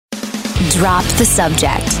Drop the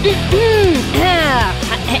subject.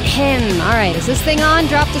 All right, is this thing on?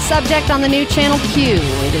 Drop the subject on the new Channel Q.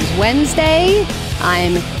 It is Wednesday.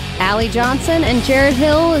 I'm Allie Johnson, and Jared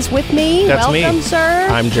Hill is with me. That's Welcome, me. sir.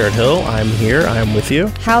 I'm Jared Hill. I'm here. I'm with you.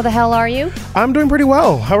 How the hell are you? I'm doing pretty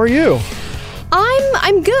well. How are you?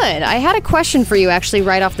 I'm good. I had a question for you actually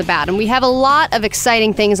right off the bat, and we have a lot of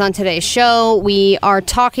exciting things on today's show. We're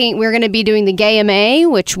going to be doing the Gay MA,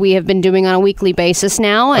 which we have been doing on a weekly basis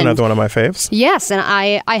now. And Another one of my faves. yes, and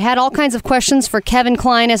I had all kinds of questions for Kevin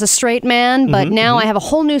Kline as a straight man, but now I have a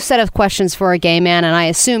whole new set of questions for a gay man, and I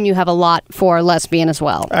assume you have a lot for a lesbian as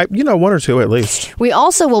well. One or two at least. We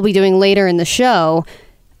also will be doing later in the show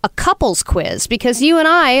a couples quiz, because you and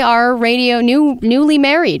I are newly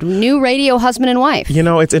married, new radio husband and wife.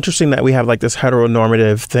 It's interesting that we have like this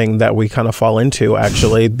heteronormative thing that we kind of fall into,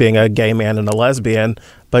 actually, being a gay man and a lesbian,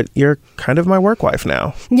 but you're kind of my work wife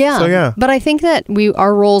now. Yeah. So, yeah. But I think that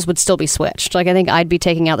our roles would still be switched. Like, I think I'd be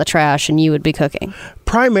taking out the trash and you would be cooking.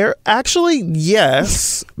 Actually,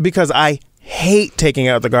 yes, because I hate taking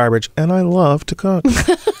out the garbage and I love to cook.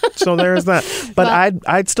 So there's that. But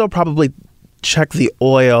I'd still probably check the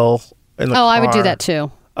oil in the car. I would do that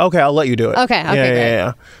too. Okay, I'll let you do it. Okay,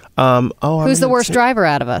 great. Yeah. Who's the worst driver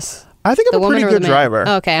out of us? I think I'm a pretty good driver.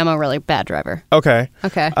 Okay, I'm a really bad driver. Okay.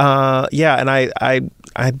 Yeah, and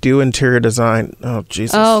I do interior design. Oh,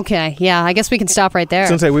 Jesus. Okay, yeah, I guess we can stop right there.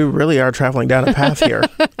 Since we really are traveling down a path here.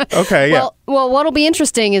 Okay, yeah. Well, what'll be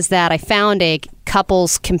interesting is that I found a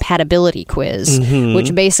couples compatibility quiz,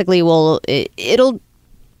 which basically it'll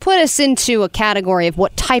put us into a category of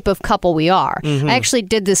what type of couple we are. I actually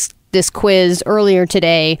did this quiz earlier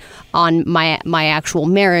today on my actual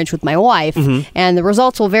marriage with my wife, and the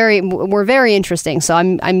results were very interesting. So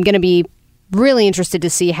I'm going to be really interested to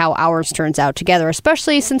see how ours turns out together,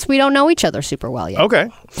 especially since we don't know each other super well yet. Okay,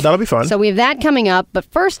 that'll be fun. So we have that coming up. But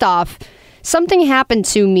first off, something happened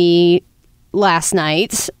to me last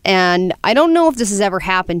night, and I don't know if this has ever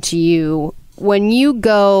happened to you. When you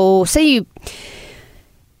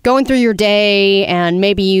going through your day and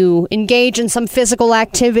maybe you engage in some physical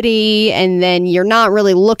activity and then you're not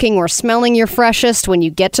really looking or smelling your freshest when you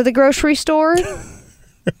get to the grocery store.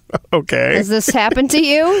 Okay. Has this happened to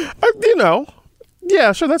you?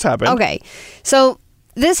 Yeah, sure, that's happened. Okay. So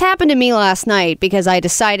this happened to me last night because I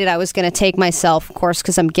decided I was going to take myself, of course,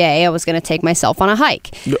 because I'm gay, I was going to take myself on a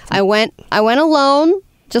hike. I went alone,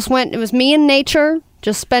 it was me and nature.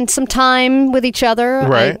 Just spent some time with each other.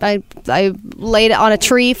 Right. I laid on a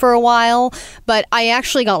tree for a while, but I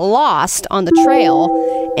actually got lost on the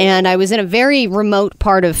trail, and I was in a very remote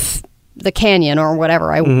part of the canyon or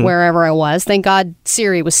whatever, wherever I was. Thank God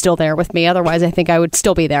Siri was still there with me. Otherwise, I think I would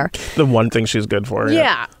still be there. The one thing she's good for.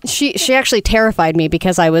 Yeah. She actually terrified me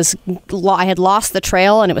because I had lost the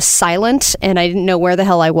trail and it was silent and I didn't know where the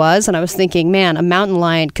hell I was. And I was thinking, man, a mountain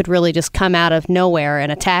lion could really just come out of nowhere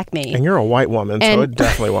and attack me. And you're a white woman, so it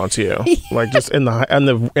definitely wants you. Like just in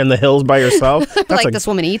the hills by yourself. That's this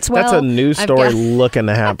woman eats well. That's a news story looking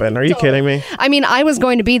to happen. Are you kidding me? I mean, I was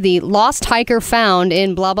going to be the lost hiker found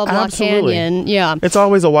in blah, blah, blah Absolutely. Canyon. Yeah. It's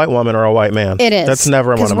always a white woman or a white man. It is. That's never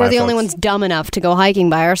one of my because we're the only folks. ones dumb enough to go hiking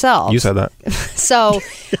by ourselves. You said that. So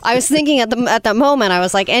I was thinking at that moment, I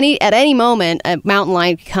was like, at any moment, a mountain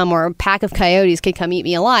lion could come or a pack of coyotes could come eat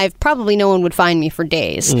me alive. Probably no one would find me for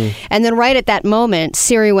days. And then right at that moment,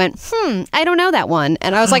 Siri went, I don't know that one.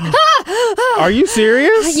 And I was like, Are you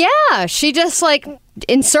serious? Yeah. She just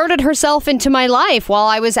inserted herself into my life while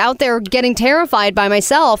I was out there getting terrified by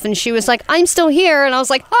myself, and she was like, I'm still here, and I was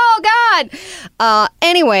like, oh God.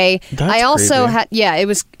 Anyway, That's I also creepy.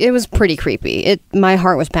 it was pretty creepy. My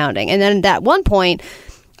heart was pounding. And then at one point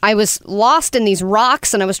I was lost in these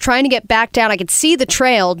rocks and I was trying to get back down. I could see the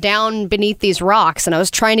trail down beneath these rocks and I was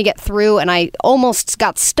trying to get through and I almost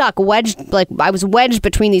got stuck, I was wedged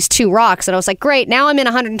between these two rocks, and I was like, great, now I'm in a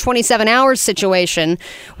 127 hours situation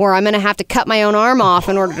where I'm going to have to cut my own arm off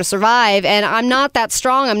in order to survive, and I'm not that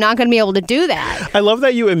strong. I'm not going to be able to do that. I love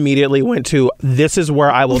that you immediately went to, this is where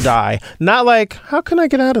I will die. Not like, how can I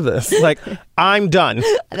get out of this? Like, I'm done.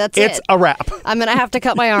 It's a wrap. I'm going to have to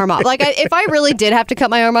cut my arm off. If I really did have to cut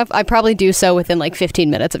my arm off, I'd probably do so within 15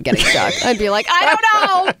 minutes of getting stuck. I'd be like, I don't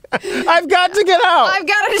know. I've got to get out. I've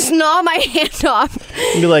got to just gnaw my hand off.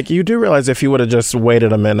 You'd be like, you do realize if you would have just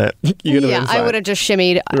waited a minute, you'd have been fine. I would have just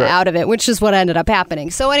shimmied out of it, which is what ended up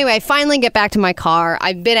happening. So anyway, I finally get back to my car.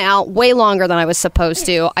 I've been out way longer than I was supposed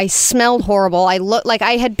to. I smelled horrible. I looked like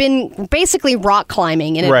I had been basically rock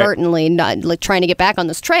climbing inadvertently, trying to get back on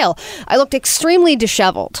this trail. I looked extremely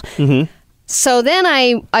disheveled. Mm-hmm. So then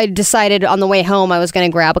I decided on the way home I was going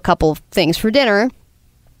to grab a couple of things for dinner.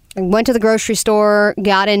 I went to the grocery store,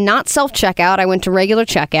 got in not self-checkout. I went to regular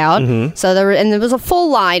checkout. So there was a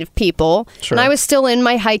full line of people. Sure. And I was still in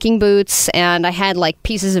my hiking boots, and I had like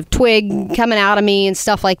pieces of twig coming out of me and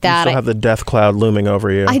stuff like that. You still have the death cloud looming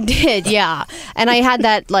over you. I did, yeah. And I had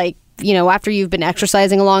that like, you know, after you've been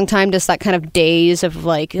exercising a long time, just that kind of daze of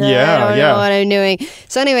like, I don't know what I'm doing.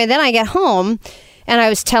 So anyway, then I get home. And I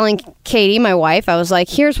was telling Katie, my wife, I was like,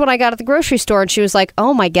 here's what I got at the grocery store. And she was like,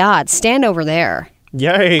 oh my God, stand over there.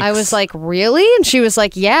 Yikes. I was like, really? And she was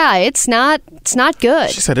like, yeah, it's not good.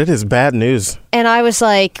 She said it is bad news. And I was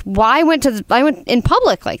like, why I went in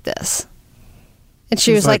public like this? And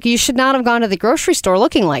she was like, you should not have gone to the grocery store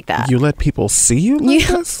looking like that. You let people see you like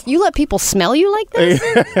this? You let people smell you like this?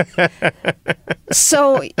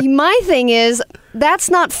 So my thing is, that's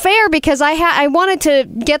not fair, because I wanted to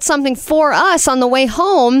get something for us on the way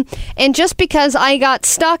home, and just because I got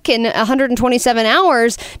stuck in 127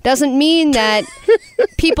 hours doesn't mean that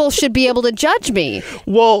people should be able to judge me.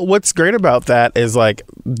 Well, what's great about that is like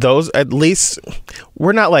those, at least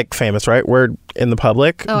we're not like famous, right? We're in the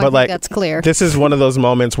public, Oh, I but think like that's clear. This is one of those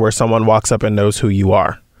moments where someone walks up and knows who you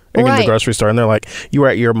are. In the Right. grocery store, and they're like, "You are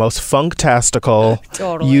at your most funktastical.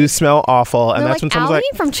 Totally. You smell awful." And They're that's like, when someone's Allie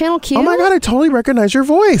like, from Channel Q? "Oh my God, I totally recognize your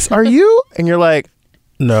voice. Are you?" And you're like,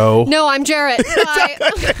 "No." No, I'm Jarrett. Bye.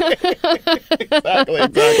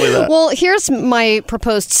 Exactly that. Well, here's my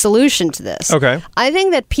proposed solution to this. Okay. I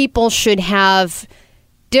think that people should have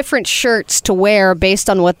different shirts to wear based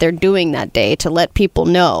on what they're doing that day to let people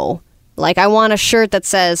know. Like, I want a shirt that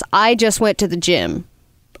says, I just went to the gym.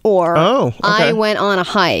 Or, I went on a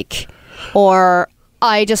hike. Or,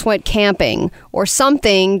 I just went camping. Or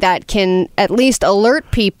something that can at least alert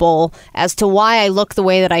people as to why I look the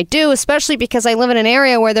way that I do, especially because I live in an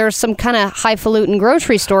area where there's some kind of highfalutin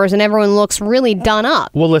grocery stores and everyone looks really done up.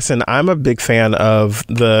 Well, listen, I'm a big fan of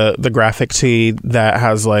the graphic tee that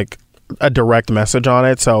has like a direct message on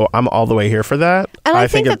it, so I'm all the way here for that. And I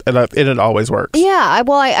think it always works. Yeah,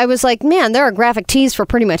 I was like, man, there are graphic tees for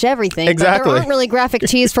pretty much everything. Exactly. But there aren't really graphic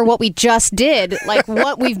tees for what we just did, like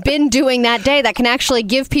what we've been doing that day that can actually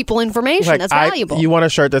give people information that's valuable. You want a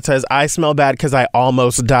shirt that says, I smell bad because I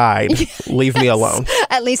almost died. Leave me alone.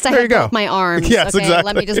 At least I There have you go. both my arms. Yes, okay, exactly.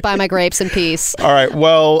 Let me just buy my grapes in peace. All right.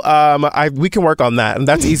 Well, we can work on that, and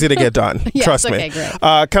that's easy to get done. Yes, Trust okay, me.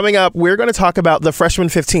 great. Coming up, we're going to talk about the Freshman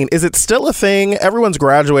 15. Is it still a thing? Everyone's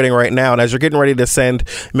graduating right now, and as you're getting ready to send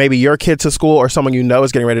maybe your kid to school or someone you know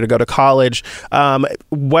is getting ready to go to college,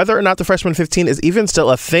 whether or not the Freshman 15 is even still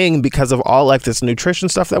a thing because of all like this nutrition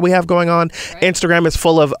stuff that we have going on. Right. Instagram is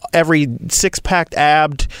full of every six-packed,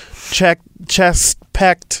 abbed,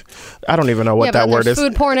 chest-pecked. I don't even know what that word is. There's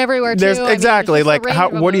food porn everywhere, too. Exactly. Like,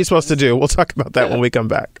 what are you supposed to do? We'll talk about that when we come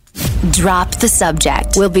back. Drop the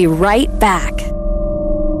subject. We'll be right back.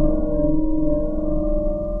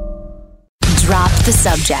 Drop the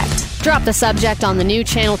subject. Drop the subject on the new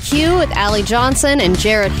Channel Q with Allie Johnson and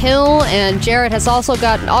Jarrett Hill. And Jarrett has also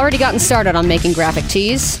already gotten started on making graphic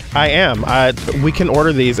tees. I am. We can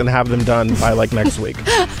order these and have them done by like next week.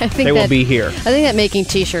 I think they will be here. I think that making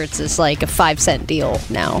T-shirts is like a 5-cent deal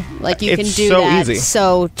now. Like you It's can do so that easy.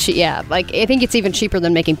 so yeah. Like I think it's even cheaper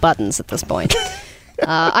than making buttons at this point.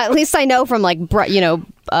 At least I know from like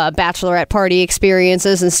bachelorette party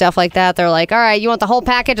experiences and stuff like that. They're like, all right, you want the whole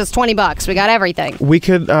package? It's $20. We got everything. We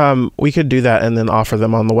could do that and then offer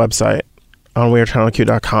them on the website on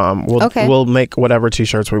wearechannelq.com. We'll make whatever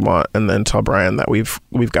T-shirts we want and then tell Brian that we've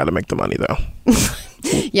got to make the money though.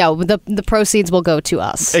 Yeah, the proceeds will go to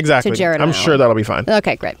us. Exactly. To Jared. I'm sure that'll be fine.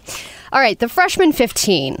 Okay, great. All right, the Freshman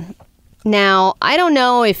 15. Now, I don't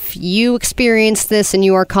know if you experienced this in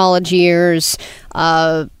your college years.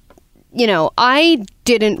 I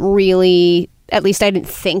didn't really, at least I didn't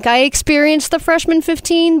think I experienced the Freshman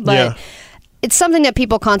 15, but it's something that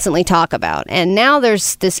people constantly talk about. And now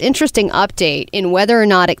there's this interesting update in whether or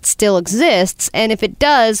not it still exists. And if it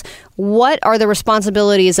does, what are the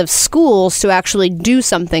responsibilities of schools to actually do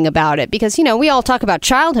something about it? Because, we all talk about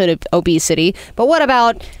childhood obesity, but what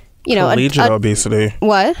about... collegiate obesity.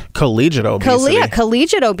 What? Collegiate obesity.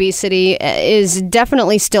 Collegiate obesity is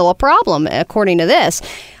definitely still a problem, according to this.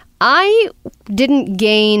 I didn't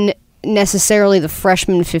gain necessarily the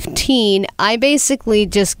Freshman 15. I basically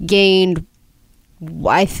just gained,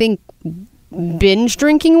 I think, binge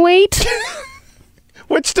drinking weight.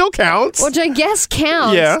 Which still counts. Which I guess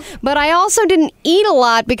counts. Yeah. But I also didn't eat a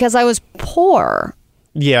lot because I was poor.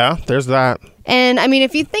 Yeah, there's that. And I mean,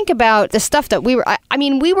 if you think about the stuff that we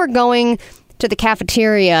were going to the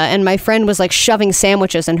cafeteria, and my friend was like shoving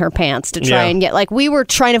sandwiches in her pants to try and get, like, we were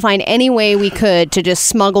trying to find any way we could to just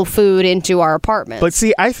smuggle food into our apartment. But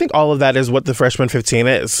see, I think all of that is what the Freshman 15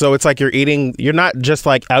 is. So it's like you're not just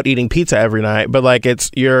like out eating pizza every night, but like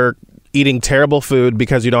you're eating terrible food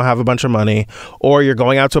because you don't have a bunch of money, or you're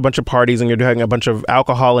going out to a bunch of parties and you're doing a bunch of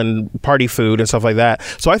alcohol and party food and stuff like that.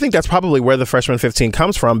 So I think that's probably where the Freshman 15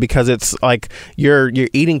 comes from, because it's like your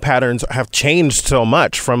eating patterns have changed so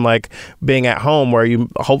much from like being at home, where you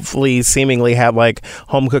hopefully seemingly have like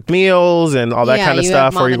home cooked meals and all that kind of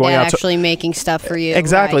stuff, or you're going out actually making stuff for you.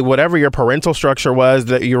 Exactly. Right. Whatever your parental structure was,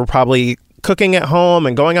 that you were probably cooking at home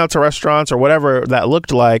and going out to restaurants or whatever that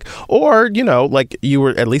looked like, or like you were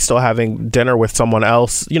at least still having dinner with someone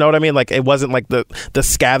else, you know what I mean? Like it wasn't like the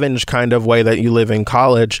scavenge kind of way that you live in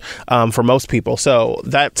college for most people. So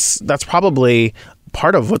that's probably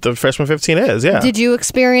part of what the Freshman 15 is. Yeah. Did you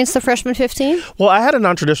experience the Freshman 15? Well, I had a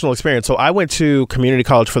non-traditional experience. So I went to community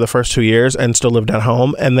college for the first 2 years and still lived at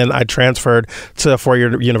home, and then I transferred to a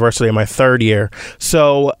 4-year university in my third year.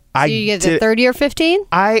 So you get the third year 15?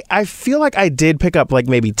 I feel like I did pick up like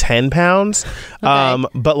maybe 10 pounds. Okay.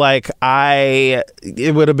 But like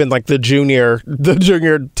it would have been like the junior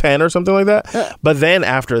 10 or something like that. But then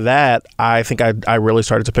after that, I think I really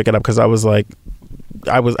started to pick it up, because I was like,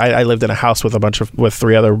 I lived in a house with with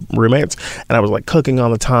 3 other roommates, and I was like cooking all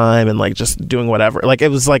the time and like just doing whatever. Like it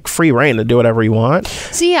was like free reign to do whatever you want.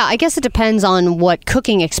 So yeah, I guess it depends on what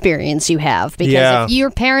cooking experience you have, because if your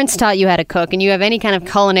parents taught you how to cook and you have any kind of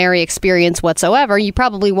culinary experience whatsoever, you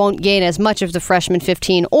probably won't gain as much of the Freshman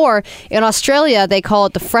 15, or in Australia they call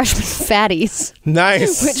it the Freshman Fatties.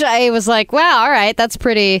 Nice. Which I was like, wow, all right, that's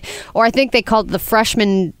pretty. Or I think they called it the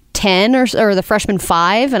Freshman 10 or the Freshman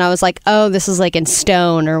 5, and I was like, oh, this is like in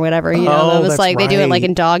stone or whatever, it was like they do it like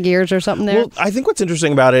in dog years or something there. Well, I think what's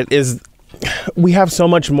interesting about it is we have so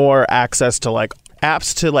much more access to like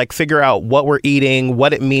apps to like figure out what we're eating,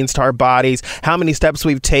 what it means to our bodies, how many steps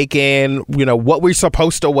we've taken, what we're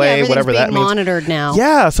supposed to weigh, whatever that means. Monitored now.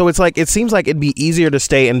 Yeah, so it's like it seems like it'd be easier to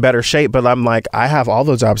stay in better shape, but I'm like, I have all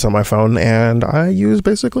those apps on my phone and I use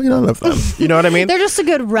basically none of them. You know what I mean? They're just a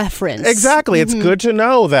good reference. Exactly. It's good to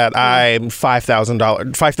know that I'm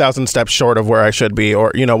 $5,000 steps short of where I should be,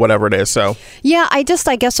 or whatever it is. So yeah, I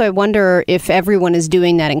guess I wonder if everyone is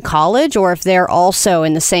doing that in college, or if they're also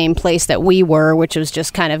in the same place that we were, which was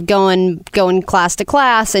just kind of going class to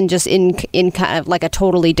class and just in kind of like a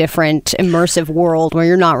totally different immersive world where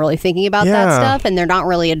you're not really thinking about that stuff, and they're not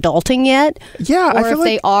really adulting yet. Yeah, or I feel if like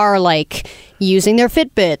they are like using their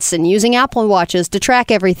Fitbits and using Apple Watches to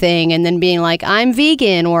track everything, and then being like, I'm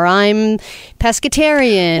vegan or I'm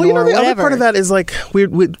pescatarian or the whatever. other part of that is like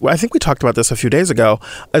I think we talked about this a few days ago,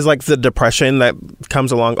 is like the depression that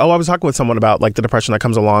comes along. I was talking with someone about like the depression that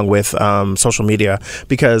comes along with social media,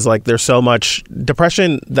 because like there's so much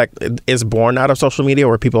depression that is born out of social media,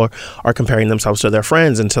 where people are comparing themselves to their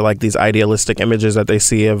friends and to like these idealistic images that they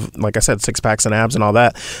see of, like I said, six packs and abs and all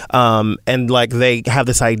that, and like they have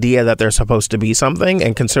this idea that they're supposed to be something.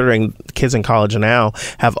 And considering kids in college now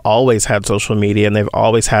have always had social media, and they've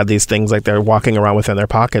always had these things like they're walking around with in their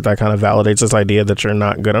pocket, that kind of validates this idea that you're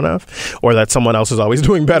not good enough, or that someone else is always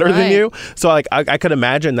doing better than you. So like I could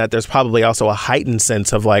imagine that there's probably also a heightened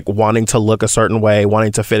sense of like wanting to look a certain way,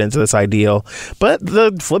 wanting to fit into this ideal. But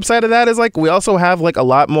the flip side of that is like we also have like a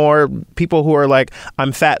lot more people who are like,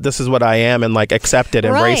 I'm fat, this is what I am, and like accept it,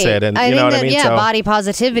 embrace it, and you know what I mean? Yeah, so, body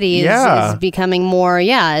positivity is becoming more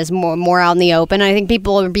out in the open. I think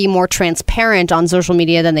people are being more transparent on social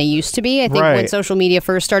media than they used to be. I think when social media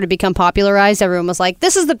first started to become popularized, everyone was like,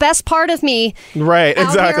 this is the best part of me. Right, out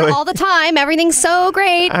exactly. Here all the time. Everything's so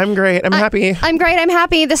great. I'm great. I'm happy. I'm great. I'm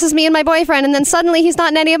happy. This is me and my boyfriend. And then suddenly he's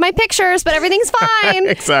not in any of my pictures, but everything's fine.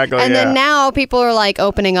 Exactly. And then now people are like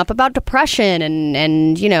opening up about depression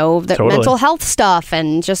and the mental health stuff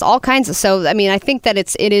and just all kinds of. So, I mean, I think that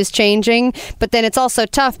it is changing, but then it's also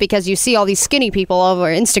tough because you see all these skinny people over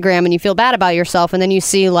Instagram and you feel bad about yourself, and then you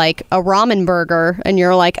see like a ramen burger and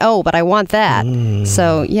you're like, oh, but I want that.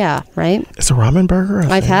 So yeah, right? It's a ramen burger?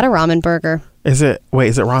 I've had a ramen burger. Is it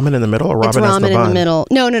ramen in the middle, or ramen as the bun? It's ramen in the middle.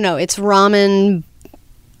 No. It's ramen.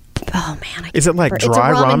 Oh man! Is it like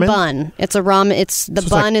dry It's a ramen ramen? Bun. It's a ramen. The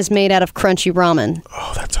bun is made out of crunchy ramen.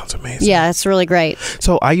 Oh, that sounds amazing. Yeah, it's really great.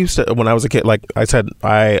 So I used to, when I was a kid, like I said,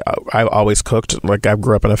 I always cooked. Like I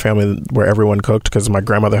grew up in a family where everyone cooked because my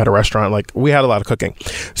grandmother had a restaurant. Like we had a lot of cooking.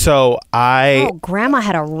 So grandma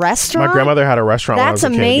had a restaurant? My grandmother had a restaurant. That's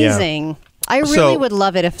when I was a kid. amazing. Yeah. I really would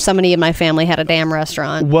love it if somebody in my family had a damn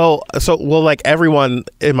restaurant. Well, like everyone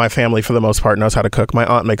in my family for the most part knows how to cook. My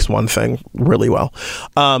aunt makes one thing really well.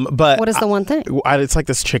 But what is the one thing? It's like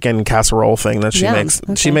this chicken casserole thing that she makes.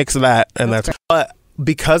 Okay. She makes that, and that's but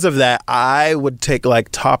because of that, I would take like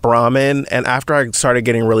top ramen, and after I started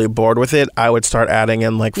getting really bored with it, I would start adding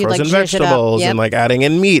in like frozen vegetables and like adding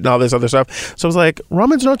in meat and all this other stuff. So I was like,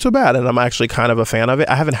 ramen's not so bad, and I'm actually kind of a fan of it.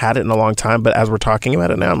 I haven't had it in a long time, but as we're talking about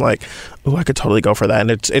it now, I'm like, oh, I could totally go for that. And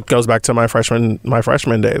it goes back to my freshman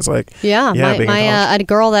days. Like, a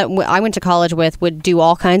girl that I went to college with would do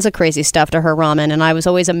all kinds of crazy stuff to her ramen, and I was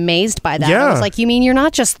always amazed by that. Yeah. I was like, you mean you're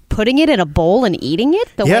not just putting it in a bowl and eating it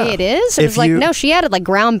the way it is? It was like, no, she added like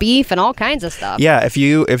ground beef and all kinds of stuff. Yeah, if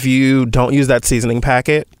you don't use that seasoning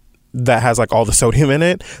packet that has like all the sodium in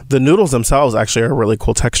it, the noodles themselves actually are a really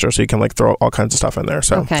cool texture, so you can like throw all kinds of stuff in there.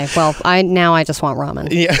 So okay, well, I just want ramen.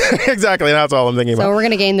 Yeah, exactly. That's all I'm thinking about. So we're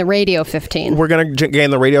gonna gain the Radio 15. We're gonna gain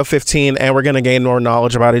the Radio 15, and we're gonna gain more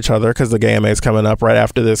knowledge about each other because the Gay MA is coming up right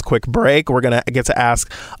after this quick break. We're gonna get to ask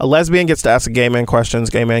a lesbian gets to ask a gay man questions.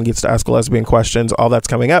 Gay man gets to ask a lesbian questions. All that's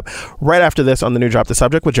coming up right after this on the new Drop the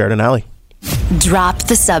Subject with Jared and Allie. Drop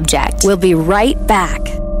the Subject. We'll be right back.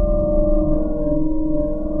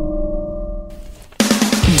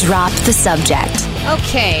 Drop the Subject.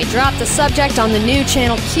 Okay, Drop the Subject on the new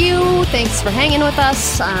Channel Q. Thanks for hanging with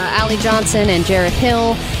us, Allie Johnson and Jared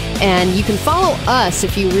Hill. And you can follow us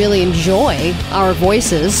if you really enjoy our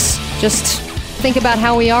voices. Just think about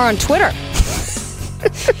how we are on Twitter.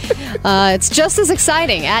 It's just as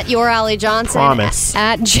exciting at Your Allie Johnson. Promise.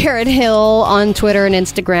 At Jared Hill on Twitter and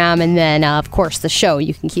Instagram. And then, of course, the show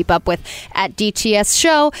you can keep up with at DTS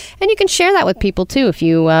Show. And you can share that with people, too, if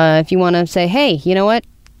you want to say, hey, you know what?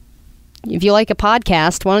 If you like a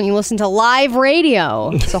podcast, why don't you listen to live radio?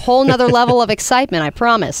 It's a whole nother level of excitement, I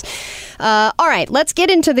promise. All right, let's get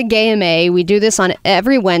into the Gay MA. We do this on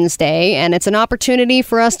every Wednesday, and it's an opportunity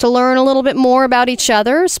for us to learn a little bit more about each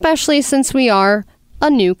other, especially since we are a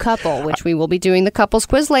new couple, which we will be doing the couples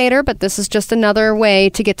quiz later, but this is just another way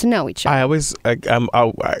to get to know each other.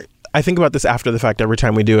 I think about this after the fact every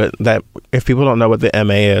time we do it, that if people don't know what the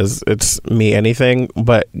MA is, it's me anything,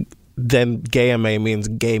 but then Gay MA means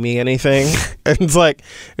gay me anything. It's like,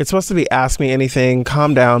 it's supposed to be ask me anything,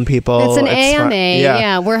 calm down, people. It's an AMA.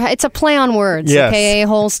 Yeah. It's a play on words. Yes. Okay,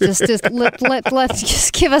 a-holes, just let's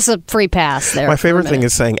just give us a free pass there. My favorite thing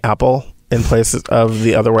is saying apple in place of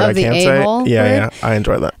the other word I can't say. Yeah, I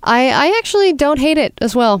enjoy that. I actually don't hate it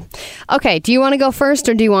as well. Okay, do you want to go first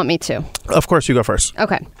or do you want me to? Of course, you go first.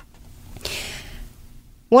 Okay.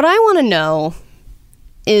 What I want to know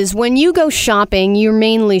is when you go shopping, you're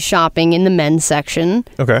mainly shopping in the men's section.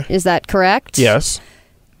 Okay. Is that correct? Yes.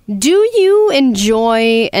 Do you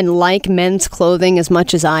enjoy and like men's clothing as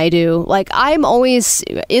much as I do? Like, I'm always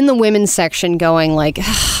in the women's section going like,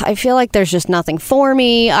 I feel like there's just nothing for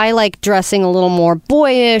me. I like dressing a little more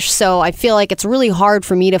boyish, so I feel like it's really hard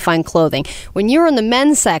for me to find clothing. When you're in the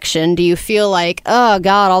men's section, do you feel like, oh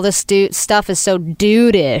God, all this stuff is so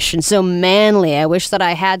dude-ish and so manly. I wish that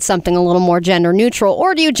I had something a little more gender neutral.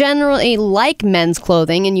 Or do you generally like men's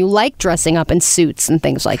clothing and you like dressing up in suits and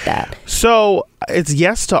things like that? So it's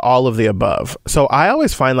yes to all of the above. So I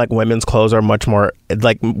always find like women's clothes are much more,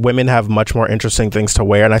 like women have much more interesting things to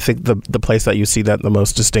wear. And I think the place that you see that the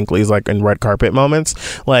most distinctly is like in red carpet moments.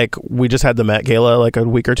 Like we just had the Met Gala like a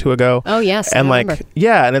week or two ago. Oh yes. And like,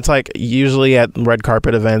 yeah. And it's like usually at red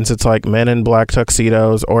carpet events, it's like men in black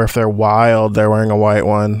tuxedos, or if they're wild, they're wearing a white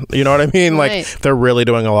one. You know what I mean? Right. Like they're really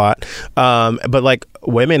doing a lot. But like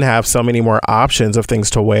women have so many more options of things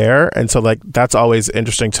to wear. And so like, that's always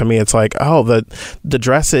interesting to me. It's like, oh, the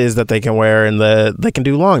dresses that they can wear, and they can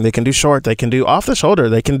do long, they can do short, they can do off the shoulder,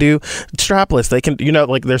 they can do strapless, they can, you know,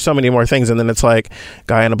 like there's so many more things. And then it's like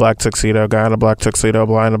guy in a black tuxedo, guy in a black tuxedo,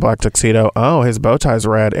 guy in a black tuxedo. Oh, his bow tie's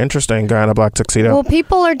red. Interesting. Guy in a black tuxedo. Well,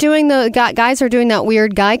 people are doing guys are doing that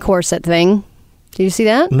weird guy corset thing. Do you see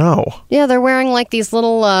that? No. Yeah, they're wearing like these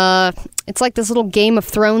little, it's like this little Game of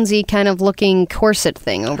Thronesy kind of looking corset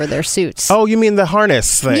thing over their suits. Oh, you mean the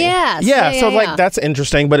harness thing? Yes. Yeah, so like that's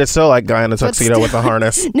interesting, but it's still like guy in a tuxedo with a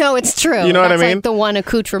harness. No, it's true. You know what I mean? Like the one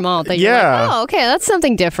accoutrement that you're like, oh, okay, that's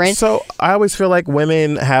something different. So I always feel like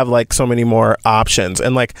women have like so many more options.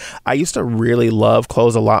 And like I used to really love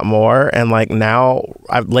clothes a lot more. And like now,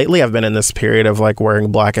 lately I've been in this period of like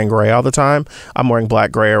wearing black and gray all the time. I'm wearing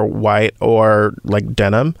black, gray, or white, or like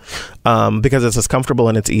denim. because it's just comfortable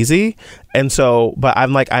and it's easy. And so, but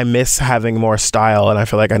I'm like, I miss having more style, and I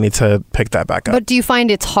feel like I need to pick that back up. But do you find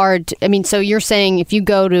it's hard? I mean, so you're saying if you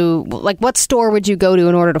go to, like, what store would you go to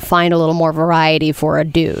in order to find a little more variety for a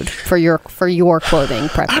dude, for your clothing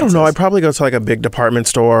preferences? I don't know. I'd probably go to like a big department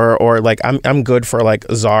store, or like I'm good for like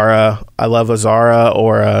Zara. I love a Zara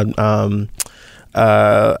or a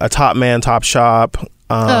Top Man, Top Shop.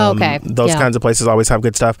 Okay. Those kinds of places always have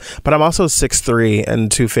good stuff. But I'm also 6'3"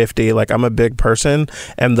 and 250. Like, I'm a big person,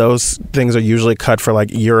 and those things are usually cut for like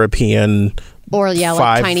European. Or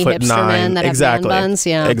like tiny hipster men that have man buns.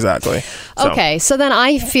 Yeah, exactly. Okay, so then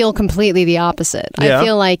I feel completely the opposite. Yeah. I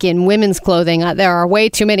feel like in women's clothing there are way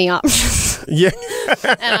too many options. Yeah.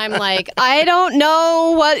 And I'm like, I don't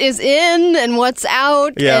know what is in and what's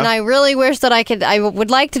out. Yeah. And I really wish that I would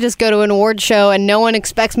like to just go to an award show and no one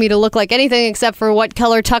expects me to look like anything except for what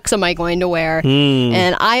color tux am I going to wear.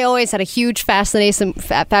 And I always had a huge fascination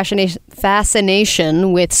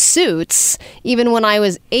with suits. Even when I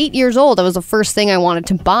was 8 years old, that was the first thing I wanted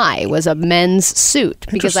to buy was a men's suit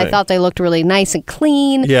because I thought they looked really nice and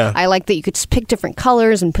clean. Yeah. I liked that you could just pick different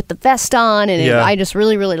colors and put the vest on, and I just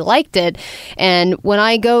really, really liked it. And when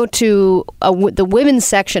I go to the women's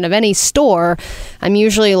section of any store, I'm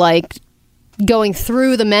usually like going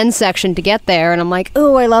through the men's section to get there, and I'm like,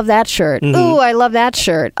 oh, I love that shirt. Oh, I love that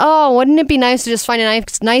shirt. Oh, wouldn't it be nice to just find a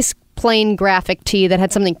nice plain graphic tee that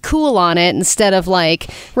had something cool on it instead of like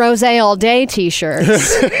rosé all day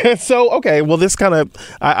t-shirts. So, okay, well, this kind of,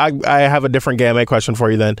 I have a different gamma question for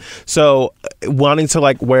you then. So, wanting to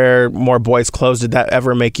like wear more boys' clothes, did that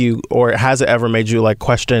ever make you, or has it ever made you like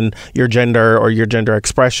question your gender or your gender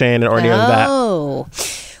expression or any of that? Oh.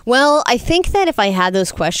 Well, I think that if I had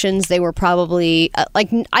those questions, they were probably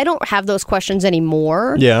I don't have those questions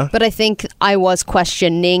anymore. Yeah. But I think I was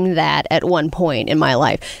questioning that at one point in my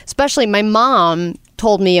life. Especially my mom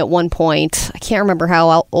told me at one point, I can't remember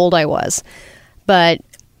how old I was, but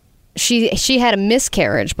she had a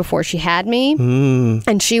miscarriage before she had me,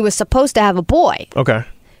 and she was supposed to have a boy. Okay.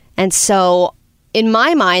 And so in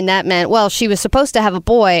my mind, that meant, well, she was supposed to have a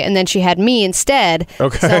boy, and then she had me instead.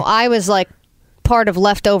 Okay. So I was like part of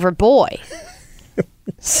leftover boy.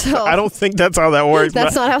 So I don't think that's how that works.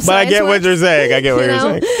 That's not how But I get science what you're saying. I get what you you're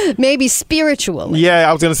know? saying. Maybe spiritually. Yeah,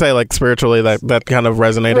 I was going to say like spiritually that kind of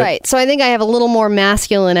resonated. Right. So I think I have a little more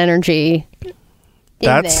masculine energy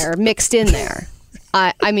mixed in there.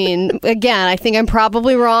 I mean, again, I think I'm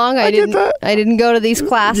probably wrong. I didn't go to these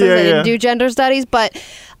classes. I didn't do gender studies, but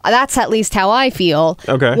that's at least how I feel.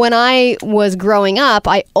 Okay. When I was growing up,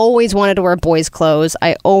 I always wanted to wear boys' clothes.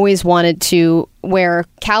 I always wanted to wear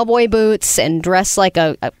cowboy boots and dress like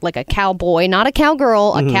a cowboy, not a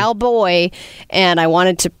cowgirl, a cowboy. And I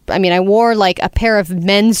wore like a pair of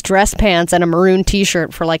men's dress pants and a maroon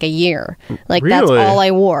t-shirt for like a year. Like That's all I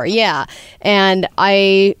wore. Yeah. And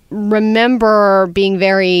I remember being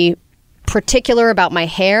very particular about my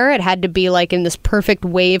hair. It had to be like in this perfect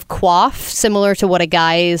wave coif, similar to what a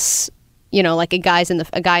guy in the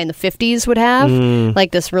 50s would have,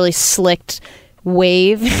 like this really slicked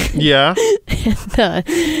wave. Yeah.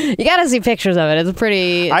 You gotta see pictures of it. It's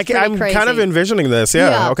pretty I'm crazy. Kind of envisioning this.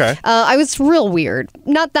 Yeah. Okay. I was real weird.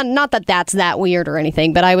 Not that that's that weird or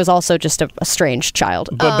anything, but I was also just a strange child.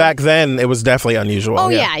 But back then it was definitely unusual. Oh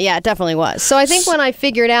yeah, it definitely was. So I think when I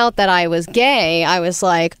figured out that I was gay, I was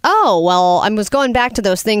like, oh well, I was going back to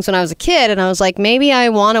those things when I was a kid, and I was like, maybe I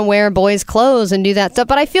want to wear boys' clothes and do that stuff.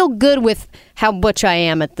 But I feel good with how butch I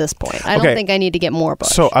am at this point. I don't think I need to get more butch.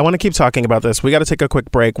 So I want to keep talking about this. We got to take a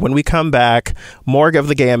quick break. When we come back, more of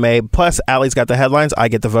the GMA, plus Allie's got the headlines, I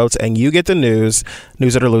get the votes, and you get the news.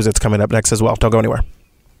 News It or Lose It's coming up next as well. Don't go anywhere.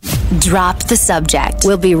 Drop the subject.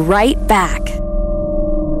 We'll be right back.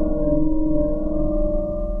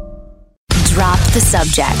 Drop the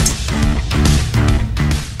subject.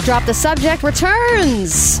 Drop the Subject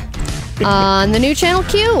returns on the new channel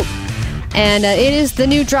Q. And it is the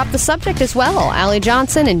new Drop the Subject as well. Allie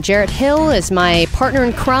Johnson and Jarrett Hill is my partner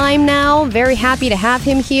in crime now. Very happy to have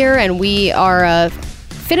him here, and we are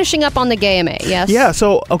finishing up on the GMA, yes? Yeah,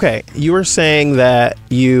 so, okay, you were saying that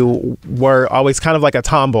you were always kind of like a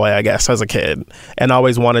tomboy, I guess, as a kid, and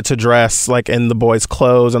always wanted to dress like in the boys'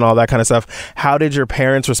 clothes and all that kind of stuff. How did your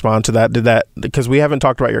parents respond to that? Because we haven't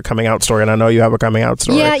talked about your coming out story, and I know you have a coming out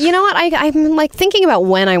story. Yeah, you know what? I'm like thinking about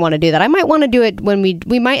when I want to do that. I might want to do it when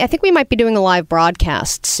I think we might be doing a live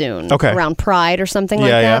broadcast soon. Okay. Around Pride or something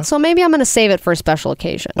like that. Yeah. So maybe I'm going to save it for a special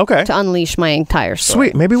occasion. Okay. To unleash my entire story.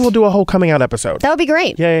 Sweet. Maybe we'll do a whole coming out episode. That would be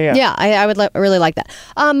great. Yeah. Yeah, I would really like that.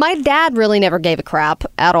 My dad really never gave a crap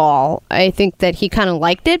at all. I think that he kind of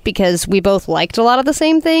liked it because we both liked a lot of the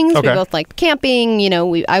same things. Okay. We both liked camping. You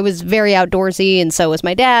know, I was very outdoorsy, and so was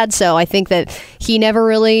my dad. So I think that he never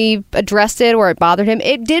really addressed it or it bothered him.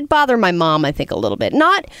 It did bother my mom, I think, a little bit.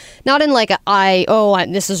 Not in like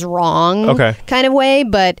this is wrong kind of way,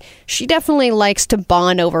 but she definitely likes to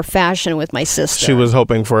bond over fashion with my sister. She was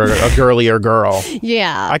hoping for a girlier girl.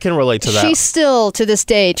 Yeah. I can relate to that. She still, to this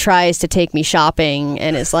day, tries to take me shopping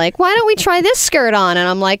and is like, why don't we try this skirt on? And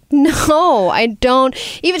I'm like, no, I don't.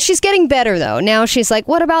 Even she's getting better, though. Now she's like,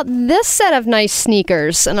 what about this set of nice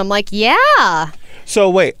sneakers? And I'm like, yeah. So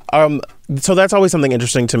wait, so that's always something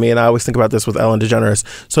interesting to me, and I always think about this with Ellen DeGeneres.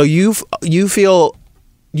 So you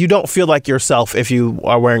don't feel like yourself if you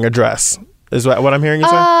are wearing a dress. Is that what I'm hearing you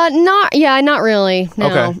say? Not really. No.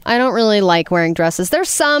 Okay. I don't really like wearing dresses. There's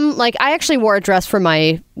some, like, I actually wore a dress for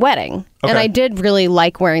my wedding, and I did really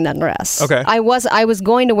like wearing that dress. Okay. I was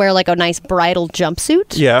going to wear, like, a nice bridal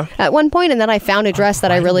jumpsuit at one point, and then I found a dress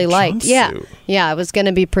that I really liked. Jumpsuit. Yeah, it was going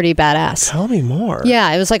to be pretty badass. Tell me more.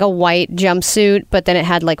 Yeah, it was like a white jumpsuit, but then it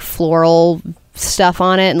had, like, floral stuff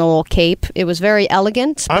on it and a little cape. It was very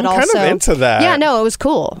elegant. But I'm kind of into that. Yeah, no, it was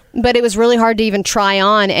cool. But it was really hard to even try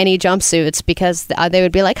on any jumpsuits because they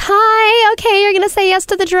would be like, hi, okay, you're going to say yes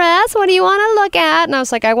to the dress. What do you want to look at? And I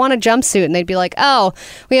was like, I want a jumpsuit. And they'd be like, oh,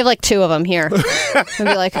 we have like 2 of them here. I'd be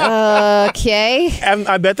like, okay. And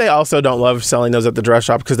I bet they also don't love selling those at the dress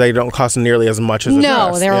shop because they don't cost nearly as much as a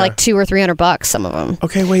dress. No, they were like $200 or $300, some of them.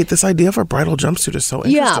 Okay, wait, this idea of a bridal jumpsuit is so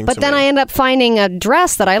interesting. Yeah, but then I ended up finding a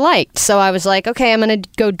dress that I liked. So I was like, okay, I'm going to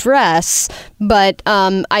go dress, but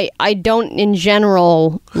I don't in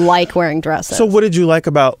general like wearing dresses. So what did you like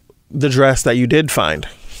about the dress that you did find?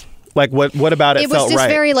 Like what about it felt right? It was just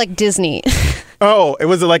very like Disney. Oh,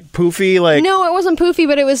 was it like poofy? Like no, it wasn't poofy,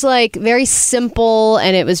 but it was like very simple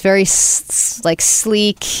and it was very like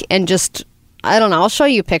sleek and just, I don't know. I'll show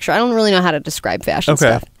you a picture. I don't really know how to describe fashion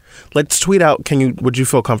stuff. Let's tweet out. Would you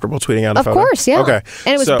feel comfortable tweeting out a photo? Of course, yeah. Okay.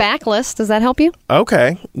 And it was backless. Does that help you?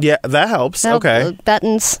 Okay. Yeah, that helps. Okay.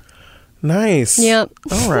 Buttons. Nice. Yep.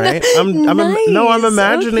 All right. I'm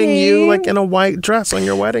imagining you like in a white dress on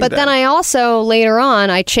your wedding day. But then I also, later on,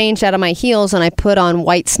 I changed out of my heels and I put on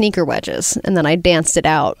white sneaker wedges. And then I danced it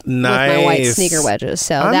out with my white sneaker wedges.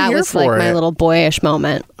 So that was like my little boyish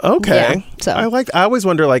moment. Okay. Yeah, so I always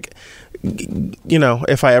wonder, like, you know,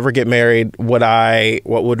 if I ever get married, what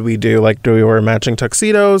would we do? Like, do we wear matching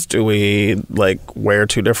tuxedos? Do we like wear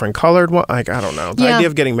 2 different colored ones? Like, I don't know. The idea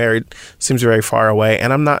of getting married seems very far away,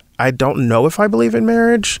 and I don't know if I believe in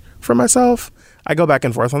marriage for myself. I go back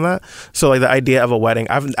and forth on that. So like the idea of a wedding,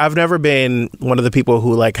 I've never been one of the people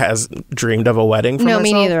who like has dreamed of a wedding for myself. No,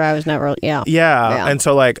 me neither. I was never. Yeah. And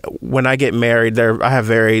so like when I get married,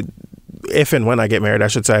 if and when I get married, I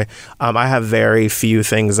should say, I have very few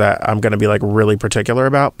things that I'm going to be like really particular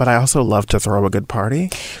about, but I also love to throw a good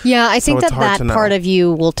party. Yeah, I think that part of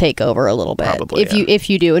you will take over a little bit. Probably, if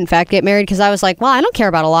you do in fact get married, because I was like, well, I don't care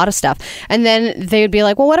about a lot of stuff. And then they would be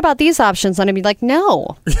like, well, what about these options? And I'd be like,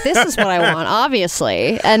 no, this is what I want,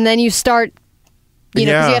 obviously. And then you start, because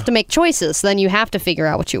you have to make choices. Then you have to figure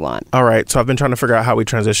out what you want. All right. So I've been trying to figure out how we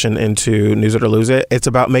transition into News It or Lose It. It's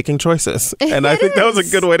about making choices. And I think that was a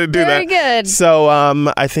good way to do that. Very good. So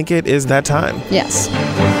I think it is that time. Yes.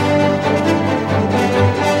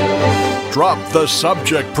 Drop the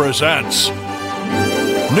Subject presents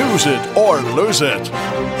News It or Lose It.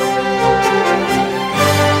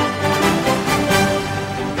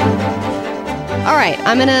 All right,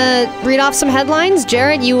 I'm going to read off some headlines.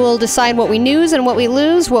 Jared, you will decide what we news and what we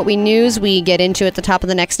lose. What we news, we get into at the top of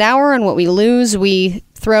the next hour, and what we lose, we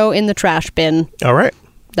throw in the trash bin. All right.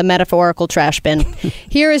 The metaphorical trash bin.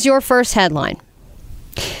 Here is your first headline.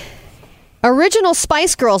 Original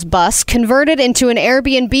Spice Girls bus converted into an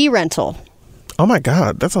Airbnb rental. Oh my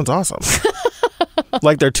God, that sounds awesome.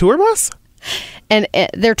 Like their tour bus? And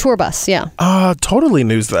their tour bus, yeah. Totally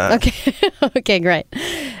news that. Okay, okay, great.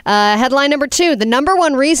 Headline number 2: the number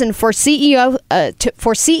one reason for CEO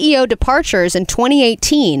departures in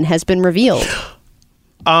 2018 has been revealed.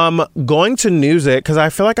 Going to News It, because I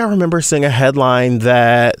feel like I remember seeing a headline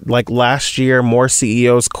that like last year more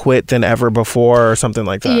CEOs quit than ever before or something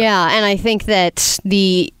like that. Yeah, and I think that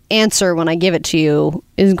the answer when I give it to you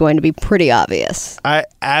is going to be pretty obvious.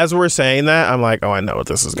 As we're saying that, I'm like, oh, I know what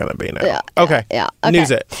this is going to be now. Yeah, okay. Yeah. Okay.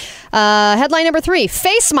 News It. Headline number 3: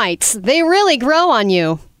 face mites. They really grow on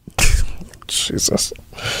you. Jesus.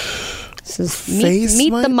 This is meet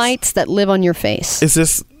the mites that live on your face. Is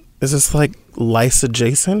this like lice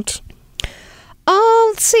adjacent?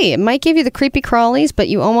 Let's see. It might give you the creepy crawlies, but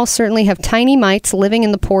you almost certainly have tiny mites living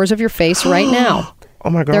in the pores of your face right now. Oh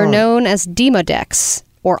my God. They're known as demodex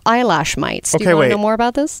or eyelash mites. Do you want to know more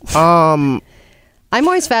about this? I'm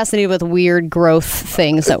always fascinated with weird gross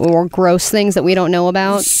things that we don't know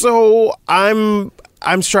about. So I'm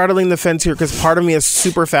straddling the fence here because part of me is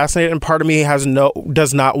super fascinated and part of me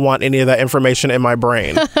does not want any of that information in my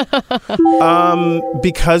brain.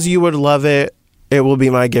 Because you would love it, it will be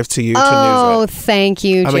my gift to you to news it. Oh, thank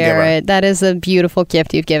you, Jared. That is a beautiful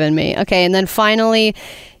gift you've given me. Okay, and then finally,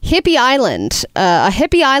 Hippie Island. A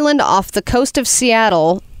hippie island off the coast of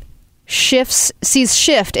Seattle sees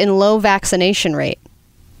shift in low vaccination rate.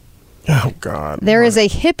 Oh, God. There is a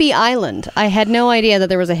hippie island. I had no idea that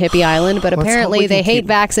there was a hippie island, but apparently they hate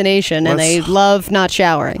vaccination and they love not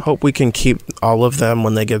showering. Hope we can keep all of them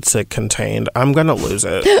when they get sick contained. I'm going to lose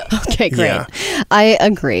it. Okay, great. Yeah. I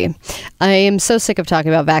agree. I am so sick of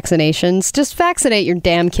talking about vaccinations. Just vaccinate your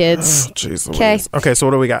damn kids. Oh, jeez Louise. Okay, so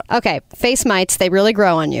what do we got? Okay, face mites, they really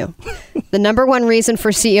grow on you. The number one reason for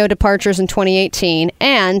CEO departures in 2018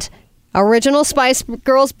 and original Spice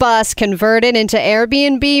Girls bus converted into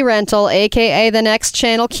Airbnb rental, aka the next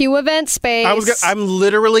Channel Q event space. I'm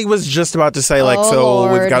literally was just about to say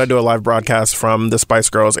Lord. We've got to do a live broadcast from the Spice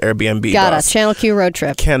Girls Airbnb bus. Channel Q road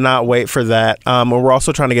trip. Cannot wait for that. We're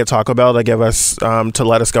also trying to get Taco Bell to give us to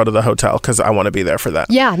let us go to the hotel because I want to be there for that.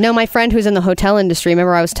 Yeah, no, my friend who's in the hotel industry.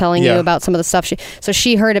 Remember, I was telling you about some of the stuff.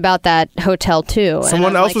 She heard about that hotel too.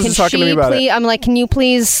 Someone else was talking to me about it. I'm like, can you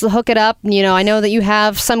please hook it up? You know, I know that you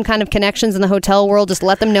have some kind of connections in the hotel world. Just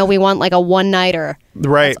let them know we want like a one-nighter.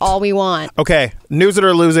 Right. That's all we want. Okay. News It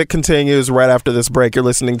or Lose It continues right after this break. You're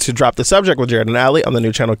listening to Drop the Subject with Jared and Allie on the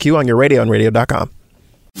new Channel Q on your radio and radio.com.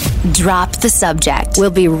 Drop the Subject. We'll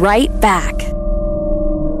be right back.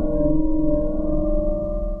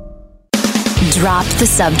 Drop the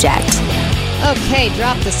Subject. Okay,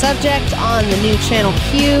 Drop the Subject on the new Channel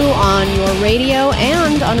Q on your radio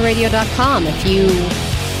and on radio.com. If you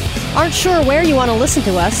aren't sure where you want to listen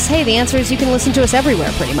to us, hey, the answer is you can listen to us everywhere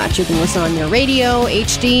pretty much. You can listen on your radio,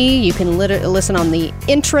 HD. You can listen on the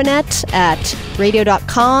intranet at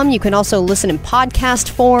radio.com. You can also listen in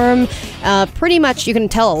podcast form. Pretty much you can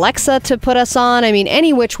tell Alexa to put us on. I mean,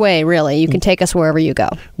 any which way, really. You can take us wherever you go.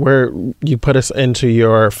 Where you put us into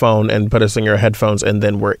your phone and put us in your headphones, and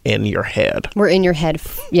then we're in your head. We're in your head,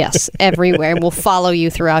 yes, everywhere. We'll follow you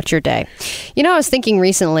throughout your day. You know, I was thinking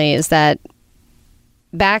recently is that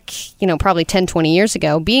back, probably 10, 20 years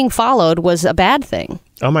ago, being followed was a bad thing.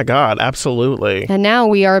 Oh my God, absolutely. And now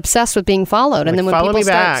we are obsessed with being followed. And then when people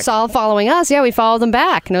start following us, we follow them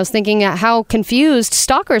back. And I was thinking how confused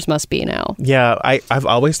stalkers must be now. Yeah, I've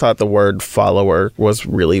always thought the word follower was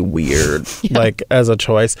really weird, like as a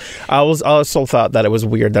choice. I also thought that it was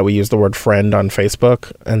weird that we used the word friend on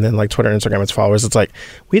Facebook and then like Twitter and Instagram as followers. It's like,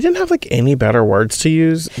 we didn't have like any better words to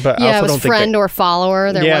use. But I also it was friend or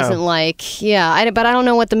follower. There wasn't like, but I don't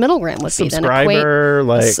know what the middle ground would be. Subscriber,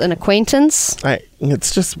 an acquaintance.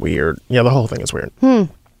 It's just weird. Yeah, the whole thing is weird.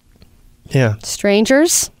 Yeah.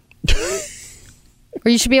 Strangers?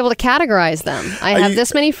 Or you should be able to categorize them. I have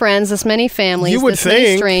this many friends, this many families, this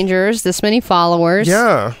many strangers, this many followers.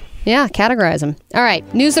 Yeah. Yeah, categorize them. All right,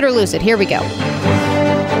 News It or Lose It. Here we go.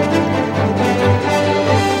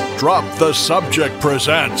 Drop the Subject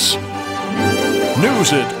presents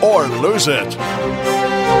News It or Lose It.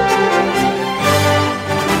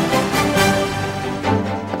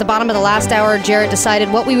 At the bottom of the last hour, Jared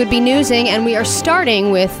decided what we would be newsing, and we are starting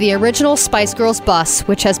with the original Spice Girls bus,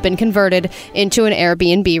 which has been converted into an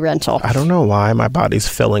Airbnb rental. I don't know why my body's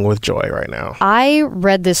filling with joy right now. I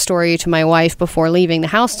read this story to my wife before leaving the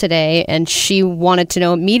house today, and she wanted to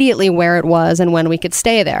know immediately where it was and when we could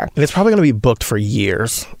stay there. And it's probably going to be booked for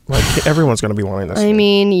years. Like, everyone's going to be wanting this. I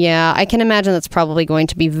mean, yeah, I can imagine that's probably going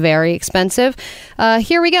to be very expensive.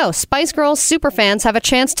 Here we go. Spice Girls superfans have a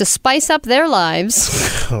chance to spice up their lives.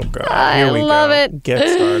 Oh, God. Here we go. I love it. Get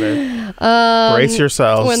started. Brace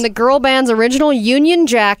yourselves. When the girl band's original Union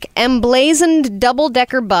Jack emblazoned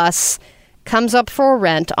double-decker bus comes up for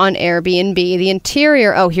rent on Airbnb. The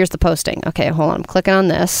interior... Oh, here's the posting. Okay, hold on. I'm clicking on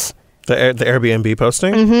this. The Airbnb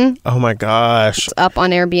posting? Mm-hmm. Oh, my gosh. It's up on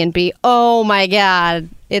Airbnb. Oh, my God.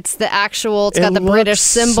 It's the actual, it's got the British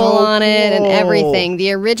symbol on it and everything.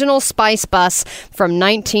 The original Spice Bus from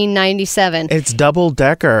 1997. It's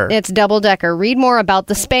double-decker. It's double-decker. Read more about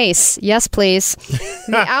the space. Yes, please.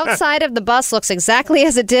 The outside of the bus looks exactly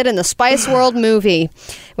as it did in the Spice World movie,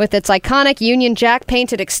 with its iconic Union Jack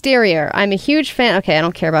painted exterior. I'm a huge fan. Okay, I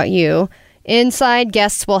don't care about you. Inside,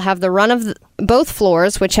 guests will have the run of both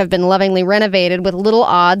floors, which have been lovingly renovated with little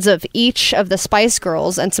odds of each of the Spice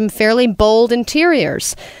Girls and some fairly bold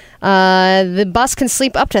interiors. The bus can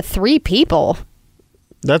sleep up to 3 people.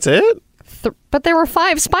 That's it? but there were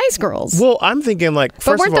 5 Spice Girls. Well, I'm thinking like, But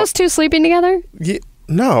first weren't of all, those 2 sleeping together?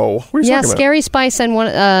 no. What are you Yeah, talking Scary Spice and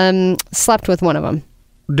one slept with one of them. about?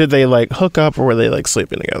 Did they like hook up or were they like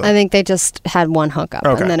sleeping together? I think they just had one hookup,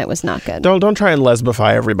 Okay. and then it was not good. Don't try and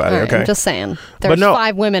lesbify everybody, All right, okay? I'm just saying. There's no.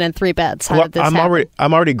 5 women and 3 beds. How Well, did this happen?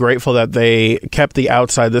 I'm already grateful that they kept the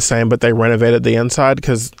outside the same, but they renovated the inside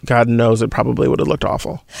because God knows it probably would have looked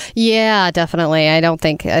awful. Yeah, definitely. I don't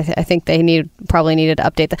think. I think they probably needed to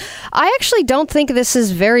update that. I actually don't think this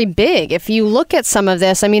is very big. If you look at some of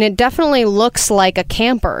this, I mean, it definitely looks like a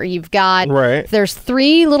camper. You've got Right. There's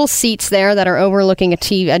 3 little seats there that are overlooking a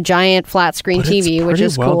giant flat screen But it's TV, which pretty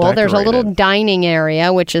is well cool. There's a little decorated. dining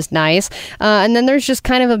area, which is nice, and then there's just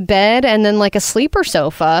kind of a bed and then like a sleeper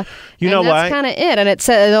sofa. You know that's why? kind of it. And it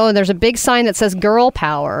says, there's a big sign that says "Girl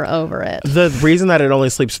Power" over it. The reason that it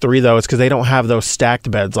only sleeps 3 though is because they don't have those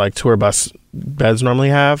stacked beds like tour bus beds normally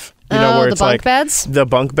have. You know, where the it's bunk like beds? the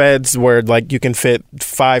bunk beds where like you can fit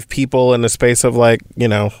 5 people in a space of like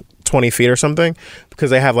 20 feet or something,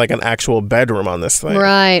 because they have like an actual bedroom on this thing.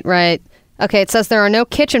 Right. Okay, it says there are no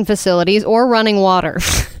kitchen facilities or running water,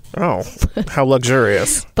 Oh, how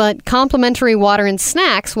luxurious. but complimentary water and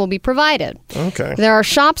snacks will be provided. Okay. There are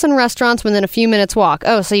shops and restaurants within a few minutes' walk.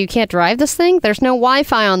 Oh, so you can't drive this thing? There's no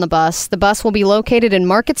Wi-Fi on the bus. The bus will be located in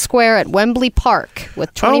Market Square at Wembley Park with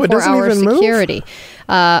Oh, it 24 doesn't hour even move? security.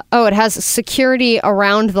 It has security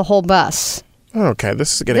around the whole bus. Okay,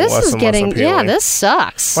 this is getting This less is and getting, less appealing. this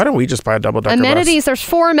sucks. Why don't we just buy a double-decker Amenities, there's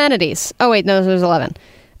 4 amenities. Oh, wait, no, there's 11.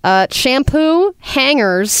 Shampoo,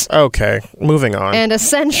 hangers, bus? Okay, moving on. and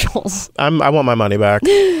essentials. I want my money back.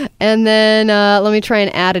 And then let me try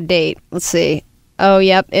and add a date. Let's see. Oh,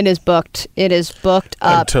 yep, it is booked. It is booked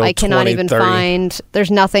up. Until I cannot even 2030. find.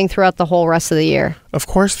 There's nothing throughout the whole rest of the year. Of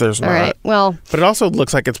course there's not. All right. Well, But it also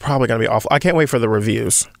looks like it's probably going to be awful. I can't wait for the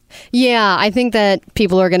reviews. yeah, I think that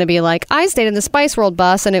people are going to be like, I stayed in the Spice World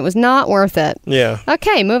bus and it was not worth it. Yeah.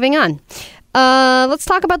 Okay, moving on. Let's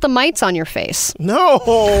talk about the mites on your face. No.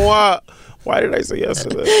 Why did I say yes to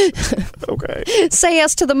this? Okay. Say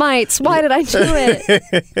yes to the mites. Why did I do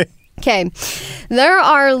it? Okay. There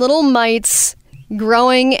are little mites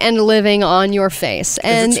growing and living on your face.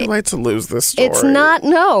 And Is it too late to lose this story? it's not.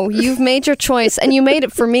 No, you've made your choice, and you made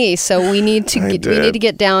it for me. So we need to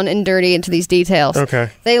get down and dirty into these details. Okay.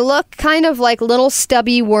 They look kind of like little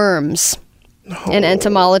stubby worms. An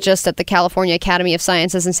entomologist at the California Academy of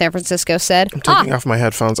Sciences in San Francisco said, I'm taking off my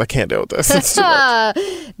headphones. I can't deal with this. It's too much.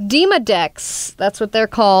 Demodex, that's what they're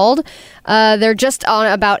called. They're just on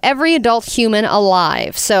about every adult human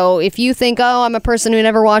alive. So if you think, oh, I'm a person who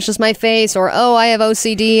never washes my face, or oh, I have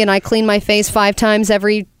OCD and I clean my face 5 times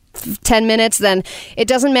every 10 minutes, then it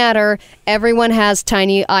doesn't matter. Everyone has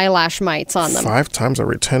tiny eyelash mites on them. 5 times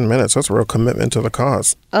every 10 minutes. That's a real commitment to the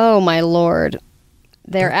cause. Oh, my Lord.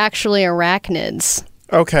 They're actually arachnids.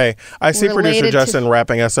 Okay, I see producer Related to- Justin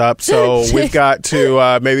wrapping us up, so we've got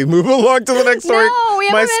to maybe move along to the next story. No, we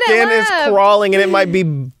have My a minute skin left. is crawling, and it might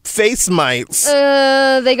be face mites.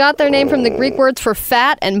 They got their name from the Greek words for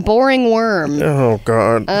fat and boring worm. Oh,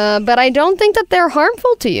 God. But I don't think that they're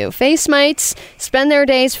harmful to you. Face mites spend their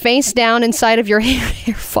days face down inside of your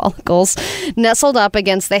hair follicles, nestled up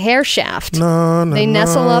against the hair shaft. They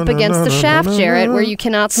nestle up against the shaft, Jarrett, where you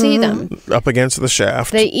cannot see them. Up against the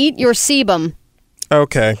shaft. They eat your sebum.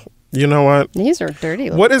 Okay. You know what? These are dirty.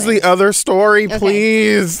 What is the other story,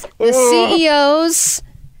 please? The CEOs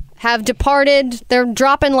have departed. They're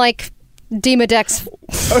dropping like Demodex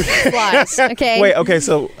flies. Okay. Wait, okay,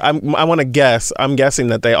 so I want to guess. I'm guessing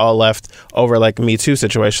that they all left over like Me Too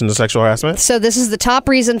situations of sexual harassment. So this is the top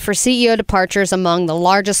reason for CEO departures among the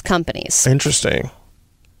largest companies. Interesting.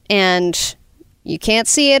 And you can't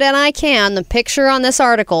see it, and I can. The picture on this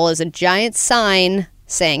article is a giant sign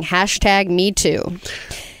saying #MeToo.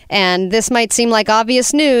 And this might seem like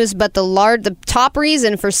obvious news, but the top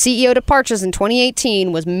reason for CEO departures in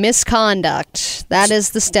 2018 was misconduct. That is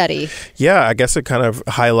the study. Yeah, I guess it kind of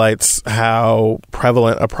highlights how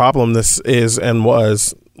prevalent a problem this is and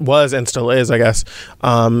was and still is, I guess,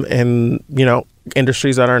 in,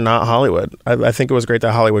 industries that are not Hollywood. I think it was great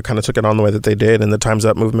that Hollywood kind of took it on the way that they did, and the Time's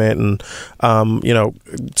Up movement,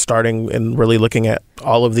 and starting and really looking at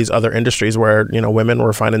all of these other industries where women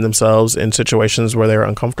were finding themselves in situations where they were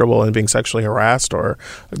uncomfortable and being sexually harassed or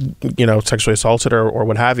sexually assaulted or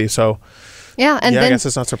what have you. So Yeah, and I then guess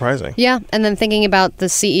it's not surprising. yeah, and then thinking about the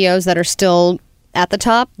CEOs that are still at the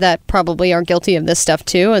top that probably are guilty of this stuff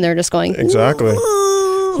too, and they're just going Exactly.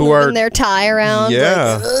 moving their tie around.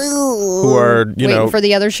 Yeah. Like, who are, waiting for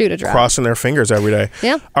the other shoe to drop. Crossing their fingers every day.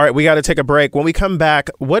 Yeah. All right, we got to take a break. When we come back,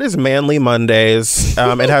 what is Manly Mondays?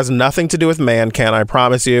 It has nothing to do with Man-Can, I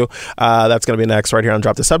promise you. That's going to be next right here on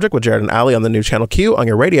Drop the Subject with Jared and Allie on the new Channel Q on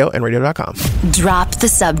your radio and radio.com. Drop the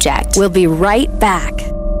Subject. We'll be right back.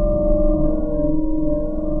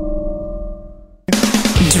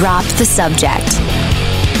 Drop the Subject.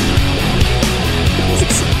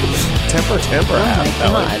 Temper.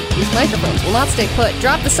 Oh my God. These microphones will not stay put.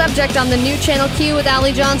 Drop the Subject on the new Channel Q with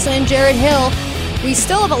Allie Johnson and Jared Hill. We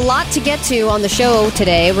still have a lot to get to on the show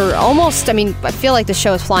today. We're almost, I feel like the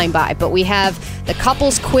show is flying by, but we have the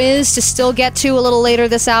couples quiz to still get to a little later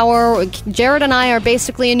this hour. Jared and I are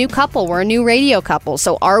basically a new couple. We're a new radio couple.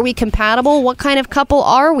 So are we compatible? What kind of couple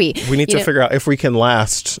are we? We need to figure out if we can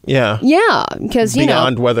last. Yeah. Yeah, because,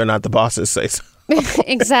 beyond whether or not the bosses say so.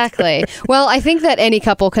 Exactly. Well, I think that any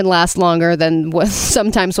couple can last longer than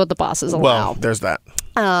sometimes what the bosses allow. Well, there's that.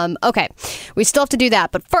 Okay. We still have to do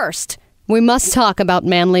that. But first, we must talk about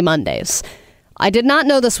Manly Mondays. I did not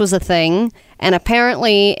know this was a thing. And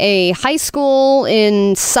apparently a high school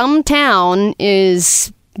in some town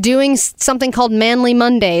is doing something called Manly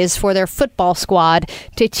Mondays for their football squad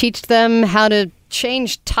to teach them how to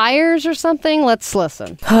change tires or something. Let's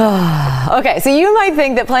listen. Okay, so you might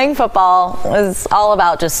think that playing football is all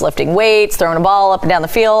about just lifting weights, throwing a ball up and down the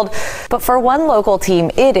field. But for one local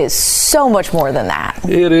team, it is so much more than that.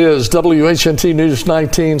 It is. WHNT News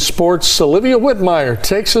 19 Sports' Olivia Whitmire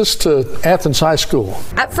takes us to Athens High School.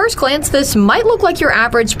 At first glance, this might look like your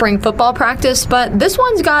average spring football practice, but this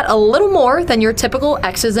one's got a little more than your typical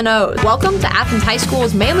X's and O's. Welcome to Athens High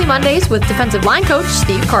School's Manly Mondays with defensive line coach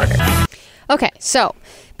Steve Carter. Okay, so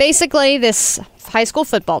basically this high school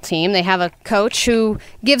football team, they have a coach who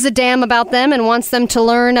gives a damn about them and wants them to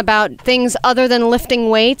learn about things other than lifting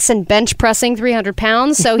weights and bench pressing 300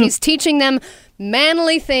 pounds. So he's teaching them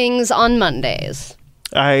manly things on Mondays.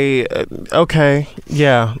 Okay,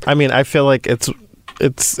 yeah. I feel like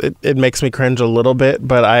it makes me cringe a little bit,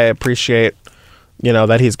 but I appreciate,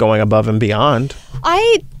 that he's going above and beyond.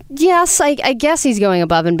 Yes, I guess he's going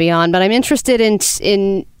above and beyond, but I'm interested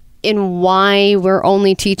in why we're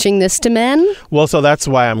only teaching this to men. Well, so that's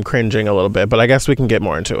why I'm cringing a little bit, but I guess we can get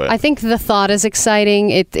more into it. I think the thought is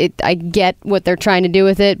exciting. I get what they're trying to do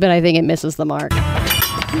with it, but I think it misses the mark.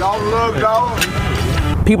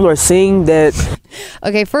 People are seeing that.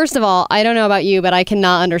 Okay, first of all, I don't know about you, but I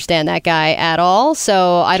cannot understand that guy at all.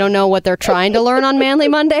 So I don't know what they're trying to learn on Manly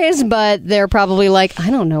Mondays, but they're probably like, I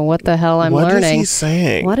don't know what the hell I'm learning. What is he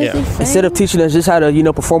saying? What is he saying? Instead of teaching us just how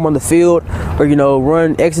to, perform on the field or,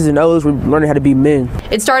 run X's and O's, we're learning how to be men.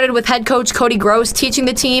 It started with head coach Cody Gross teaching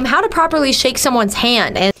the team how to properly shake someone's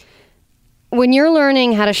hand. And when you're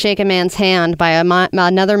learning how to shake a man's hand by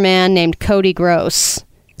another man named Cody Gross,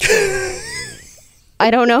 I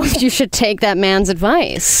don't know if you should take that man's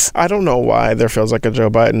advice. I don't know why there feels like a Joe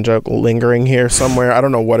Biden joke lingering here somewhere. I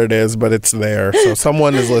don't know what it is, but it's there. So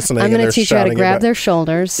someone is listening. I'm going to teach you how to grab their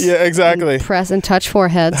shoulders. Yeah, exactly. And press and touch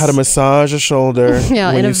foreheads. How to massage a shoulder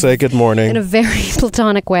when you say good morning. In a very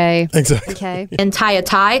platonic way. Exactly. Okay. And tie a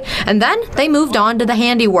tie. And then they moved on to the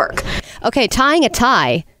handiwork. Okay, tying a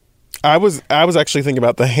tie. I was actually thinking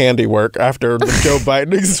about the handiwork after the Joe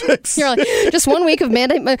Biden fix. You're like, just 1 week of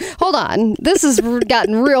mandate. Hold on. This has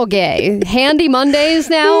gotten real gay. Handy Mondays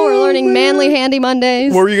now? We're learning manly handy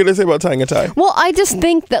Mondays. What were you going to say about tying a tie? Well, I just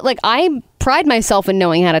think that, I pride myself in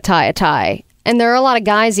knowing how to tie a tie. And there are a lot of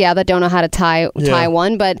guys, that don't know how to tie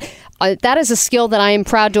one. But that is a skill that I am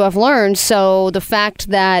proud to have learned. So the fact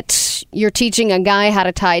that you're teaching a guy how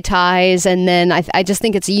to tie ties, and then I just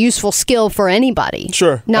think it's a useful skill for anybody.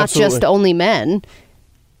 Sure, not absolutely. just only men.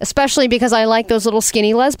 Especially because I like those little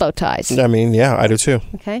skinny lesbo ties. Yeah, I do too.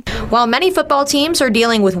 Okay. While many football teams are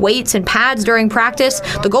dealing with weights and pads during practice,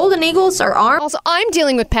 the Golden Eagles are armed. Also, I'm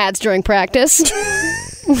dealing with pads during practice.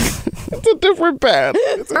 It's a different pad.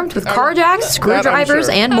 Armed with car jacks, screwdrivers,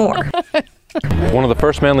 and more. One of the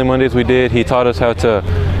first Manly Mondays we did, he taught us how to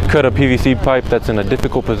cut a PVC pipe that's in a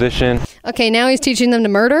difficult position. Okay, now he's teaching them to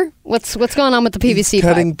murder? What's going on with the PVC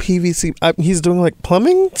cutting pipe? PVC. He's doing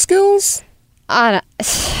plumbing skills?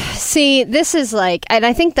 See, this is and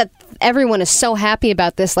I think that everyone is so happy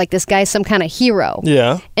about this, this guy's some kind of hero.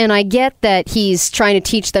 Yeah. And I get that he's trying to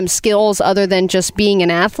teach them skills other than just being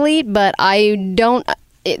an athlete, but I don't,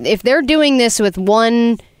 if they're doing this with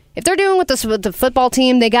one If they're doing this with the football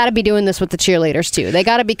team, they got to be doing this with the cheerleaders too. They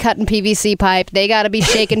got to be cutting PVC pipe. They got to be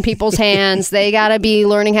shaking people's hands. They got to be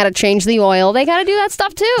learning how to change the oil. They got to do that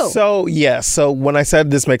stuff too. So, yes. So when I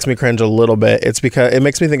said this makes me cringe a little bit, it's because it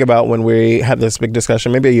makes me think about when we had this big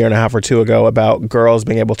discussion maybe a year and a half or two ago about girls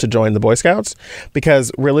being able to join the Boy Scouts.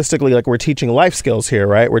 Because realistically, like, we're teaching life skills here,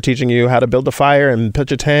 right? We're teaching you how to build a fire and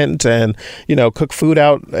pitch a tent and, cook food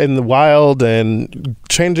out in the wild and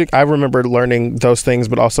changing. I remember learning those things,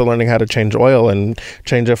 but also learning how to change oil and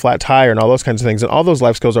change a flat tire and all those kinds of things. And all those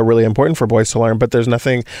life skills are really important for boys to learn, but there's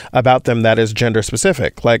nothing about them that is gender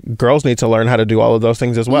specific. Like, girls need to learn how to do all of those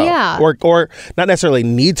things as well. Yeah. Or not necessarily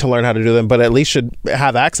need to learn how to do them, but at least should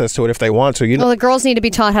have access to it if they want to. Well, the girls need to be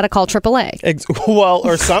taught how to call AAA.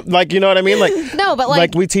 Or something, like, you know what I mean? Like, no, but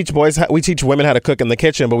like we teach women how to cook in the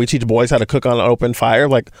kitchen, but we teach boys how to cook on an open fire.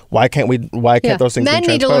 Like, why can't those things Men be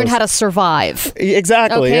need to learn how to survive.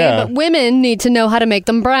 Exactly, okay, yeah. But women need to know how to make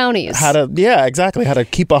them brownies. How to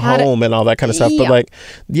keep a home and all that kind of stuff. Yeah. But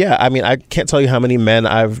I can't tell you how many men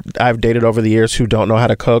I've dated over the years who don't know how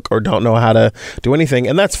to cook or don't know how to do anything,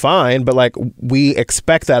 and that's fine. But like, we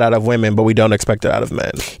expect that out of women, but we don't expect it out of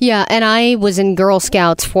men. Yeah, and I was in Girl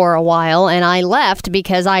Scouts for a while, and I left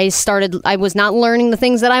because I was not learning the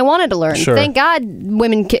things that I wanted to learn. Sure. Thank God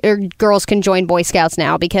girls can join Boy Scouts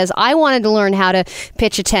now, because I wanted to learn how to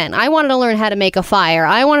pitch a tent. I wanted to learn how to make a fire.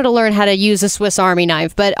 I wanted to learn how to use a Swiss Army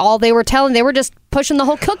knife, but all they were just pushing the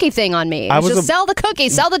whole cookie thing on me. Sell the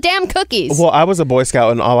cookies, sell the damn cookies. Well, I was a Boy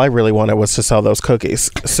Scout, and all I really wanted was to sell those cookies.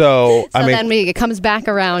 So then it comes back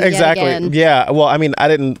around. Exactly. Yet again. Yeah. Well,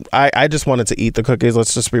 I just wanted to eat the cookies.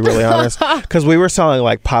 Let's just be really honest, because we were selling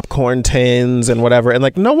like popcorn tins and whatever, and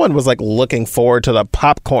like no one was like looking forward to the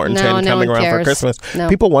popcorn tin coming around for Christmas. No.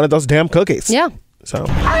 People wanted those damn cookies. Yeah. So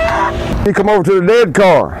you come over to the dead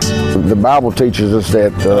car. The Bible teaches us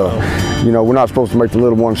that we're not supposed to make the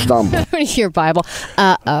little one stumble. Your Bible.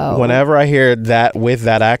 Whenever I hear that with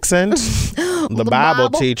that accent, the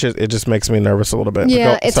Bible teaches, it just makes me nervous a little bit.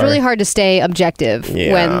 Yeah, it's really hard to stay objective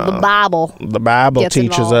when the Bible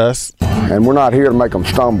teaches involved. us. And we're not here to make them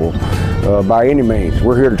stumble by any means.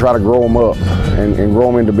 We're here to try to grow them up and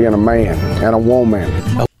grow them into being a man and a woman.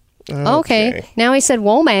 Okay. Now he said,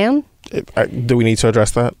 "Whoa, man." Do we need to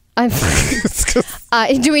address that?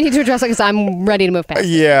 Do we need to address it? Because I'm ready to move past.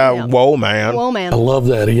 Yeah. Whoa, man. Whoa, man. I love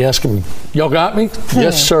that. He asked him, "Y'all got me?"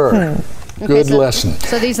 Yes, sir. Good lesson.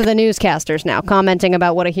 So these are the newscasters now commenting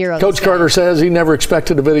about what a hero. Coach Carter says he never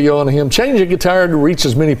expected a video on him changing guitar to reach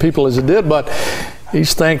as many people as it did, but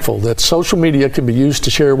he's thankful that social media can be used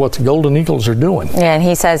to share what the Golden Eagles are doing. Yeah, and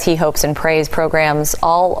he says he hopes and prays programs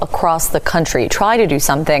all across the country try to do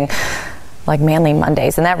something like Manly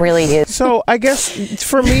Mondays, and that really is. So I guess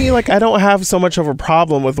for me, like, I don't have so much of a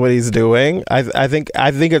problem with what he's doing. I think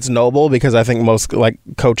it's noble, because I think most like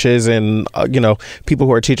coaches and people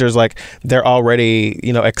who are teachers, like, they're already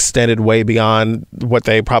extended way beyond what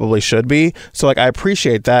they probably should be. So like, I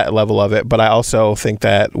appreciate that level of it, but I also think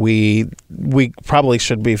that we probably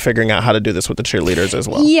should be figuring out how to do this with the cheerleaders as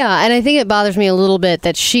well. Yeah, and I think it bothers me a little bit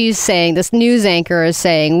that she's saying, this news anchor is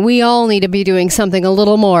saying, we all need to be doing something a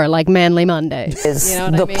little more like Manly Monday. Is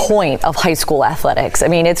the point of hite school athletics. I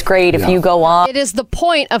mean, it's great if you go on. It is the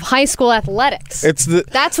point of high school athletics.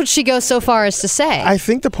 That's what she goes so far as to say. I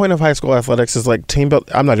think the point of high school athletics is like team build.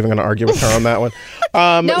 I'm not even going to argue with her on that one.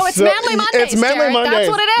 No, it's Manly Mondays. It's Manly Jared. Mondays. That's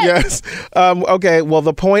what it is. Yes. Okay. Well,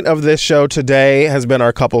 the point of this show today has been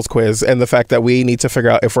our couples quiz, and the fact that we need to figure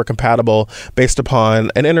out if we're compatible based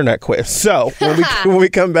upon an internet quiz. So when we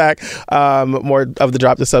come back, more of the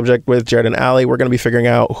Drop the Subject with Jared and Allie, we're going to be figuring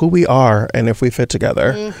out who we are and if we fit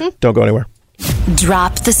together. Mm-hmm. Don't go anywhere.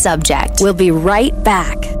 Drop the Subject. We'll be right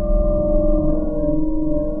back.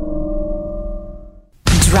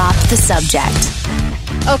 Drop the Subject.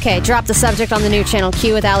 Okay, Drop the Subject on the new Channel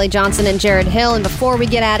Q with Allie Johnson and Jared Hill. And before we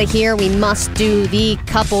get out of here, we must do the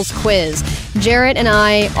couples quiz. Jared and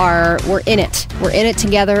we're in it. We're in it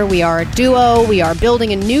together. We are a duo. We are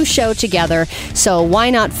building a new show together. So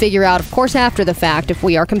why not figure out, of course, after the fact, if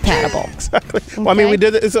we are compatible? Exactly. Okay? Well, I mean, we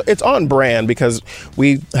did it. It's on brand because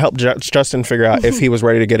we helped Justin figure out if he was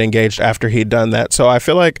ready to get engaged after he'd done that. So I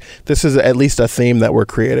feel like this is at least a theme that we're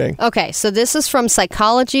creating. Okay, so this is from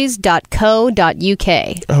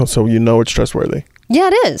psychologies.co.uk. Oh, so it's trustworthy. Yeah,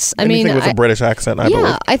 it is. Anything with a British accent, I believe.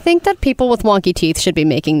 Yeah, I think that people with wonky teeth should be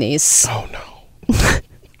making these. Oh, no.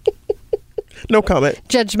 No comment.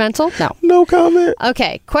 Judgmental? No. No comment.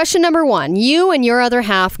 Okay, question number 1. You and your other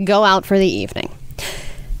half go out for the evening.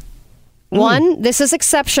 1, this is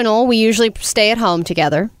exceptional. We usually stay at home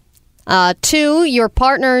together. 2, your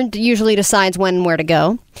partner usually decides when and where to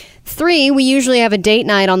go. 3, we usually have a date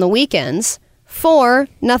night on the weekends. 4,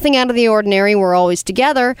 nothing out of the ordinary, we're always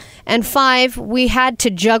together. And 5, we had to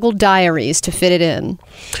juggle diaries to fit it in.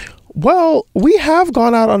 Well, we have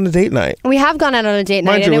gone out on a date night. We have gone out on a date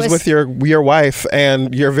night. Mind you, it was with your wife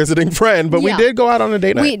and your visiting friend, but we did go out on a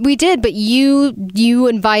date night. We did, but you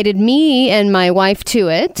invited me and my wife to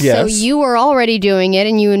it. Yes. So you were already doing it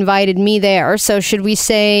and you invited me there. So should we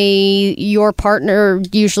say your partner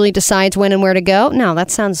usually decides when and where to go? No, that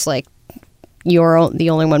sounds like you're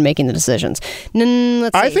the only one making the decisions. Let's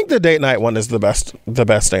see. I think the date night one is the best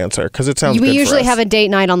answer because it sounds good We usually for us. have a date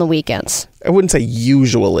night on the weekends. I wouldn't say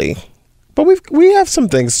usually, but we have some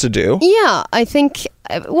things to do. Yeah, I think.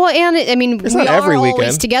 Well, and It's we not every are always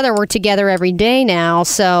weekend. together. We're together every day now,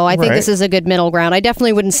 so I think Right. this is a good middle ground. I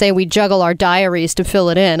definitely wouldn't say we juggle our diaries to fill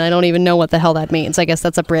it in. I don't even know what the hell that means. I guess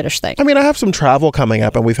that's a British thing. I mean, I have some travel coming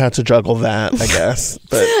up, and we've had to juggle that, I guess.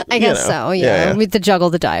 But I guess so, yeah. We have to juggle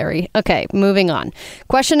the diary. Okay, moving on.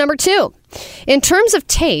 Question number 2. In terms of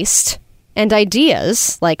taste and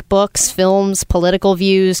ideas, like books, films, political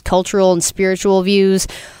views, cultural and spiritual views,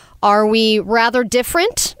 are we rather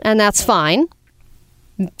different? And that's fine.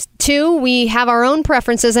 2, we have our own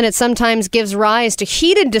preferences, and it sometimes gives rise to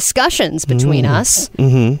heated discussions between us.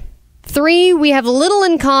 3, we have little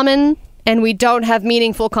in common, and we don't have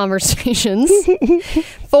meaningful conversations.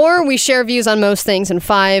 4, we share views on most things. And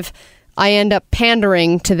 5, I end up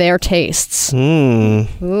pandering to their tastes. Ooh.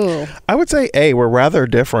 I would say A, we're rather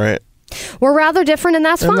different. We're rather different, and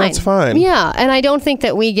that's And fine. that's fine. Yeah, and I don't think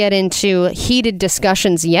that we get into heated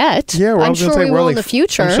discussions yet. Yeah, well, I'm sure we will in the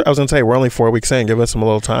future. I was going to say, we're only 4 weeks in. Give us some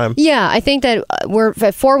little time. Yeah, I think that we're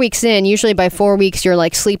at 4 weeks in. Usually by 4 weeks, you're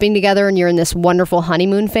like sleeping together and you're in this wonderful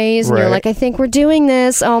honeymoon phase. And you're Right. like, I think we're doing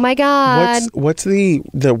this. Oh my God. What's the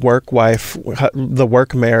work wife, the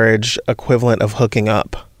work marriage equivalent of hooking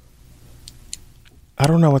up? I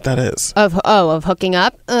don't know what that is. Of hooking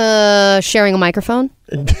up? Sharing a microphone?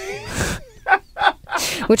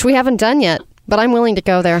 Which we haven't done yet, but I'm willing to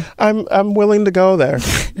go there. I'm willing to go there,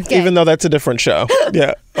 even though that's a different show.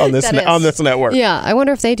 Yeah, on this That is. on this network. Yeah, I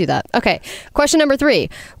wonder if they do that. Okay, question number 3.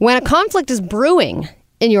 When a conflict is brewing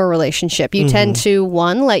in your relationship, you tend to,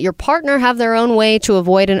 1, let your partner have their own way to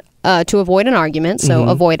avoid an argument, so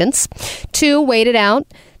avoidance. 2, wait it out.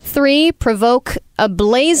 3, provoke a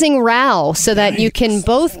blazing row so that you can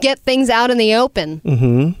both get things out in the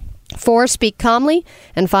open. 4, speak calmly.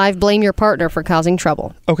 And 5, blame your partner for causing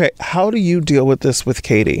trouble. Okay, how do you deal with this with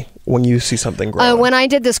Katie when you see something growing? When I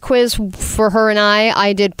did this quiz for her and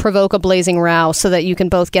I did provoke a blazing row so that you can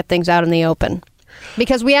both get things out in the open.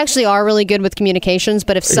 Because we actually are really good with communications,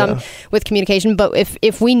 but if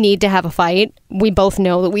we need to have a fight, we both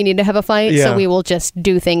know that we need to have a fight, so we will just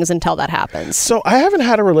do things until that happens. So I haven't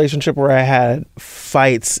had a relationship where I had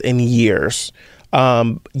fights in years.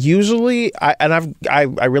 Usually,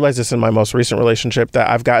 I realized this in my most recent relationship that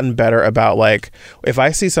I've gotten better about, like, if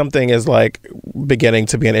I see something is like beginning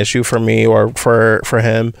to be an issue for me or for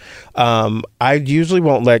him, I usually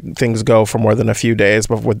won't let things go for more than a few days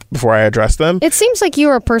before I address them. It seems like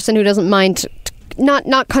you're a person who doesn't mind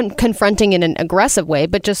not confronting in an aggressive way,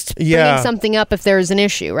 but just bringing something up if there's an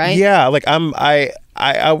issue, right? Yeah, like I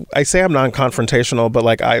say I'm non-confrontational, but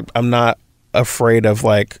like I'm not afraid of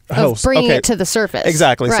bringing it to the surface.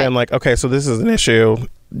 Exactly. Right. Saying like, okay, so this is an issue.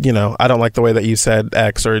 You know, I don't like the way that you said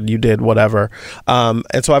X or you did whatever.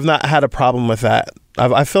 And so I've not had a problem with that.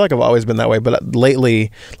 I feel like I've always been that way. But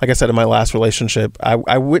lately, like I said, in my last relationship,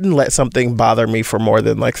 I wouldn't let something bother me for more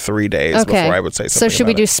than like 3 days before I would say something. So should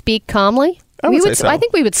we do speak calmly? I would say so. I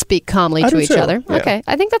think we would speak calmly to each too. other. Yeah. Okay.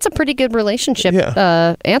 I think that's a pretty good relationship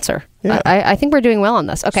answer. Yeah. I think we're doing well on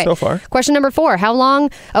this. Okay. So far. Question number 4. How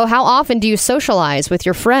often do you socialize with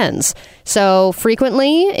your friends? So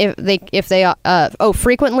frequently,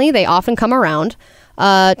 frequently they often come around.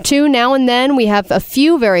 2, now and then we have a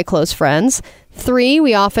few very close friends. 3,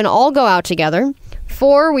 we often all go out together.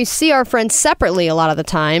 4, we see our friends separately a lot of the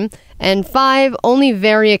time. And 5, only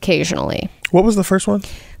very occasionally. What was the first one?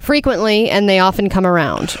 Frequently, and they often come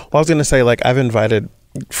around. Well, I was going to say, like, I've invited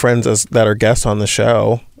friends that are guests on the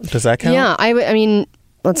show. Does that count? Yeah, I mean,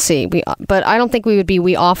 let's see. But I don't think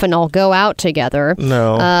we often all go out together.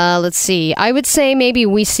 No. Let's see. I would say maybe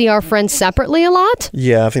we see our friends separately a lot.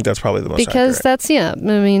 Yeah, I think that's probably the most because accurate. I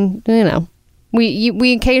mean, you know.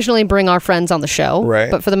 We occasionally bring our friends on the show, right?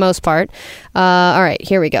 But for the most part. All right,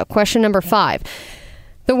 here we go. Question number 5.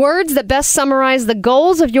 The words that best summarize the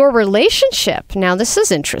goals of your relationship. Now, this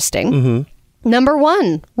is interesting. Mm-hmm. Number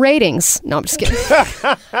 1, ratings. No, I'm just kidding.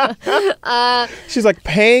 She's like,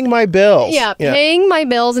 paying my bills. Yeah, paying my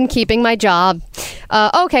bills and keeping my job.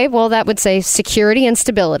 Okay, well, that would say security and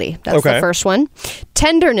stability. That's the first one.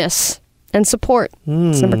 Tenderness. and support.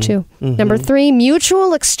 That's number 2. Number 3,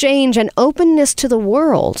 mutual exchange and openness to the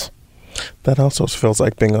world. That also feels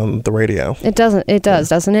like being on the radio. It does,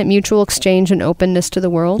 doesn't it? Mutual exchange and openness to the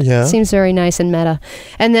world. Yeah. Seems very nice and meta.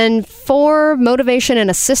 And then 4, motivation and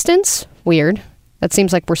assistance. Weird. That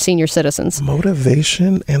seems like we're senior citizens.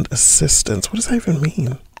 Motivation and assistance. What does that even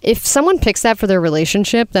mean? If someone picks that for their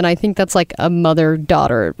relationship, then I think that's like a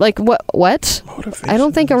mother-daughter. Like, what? Motivation I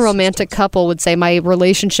don't think a and romantic couple would say my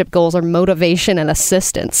relationship goals are motivation and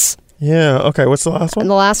assistance. Yeah. Okay. What's the last one? And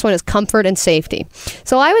the last one is comfort and safety.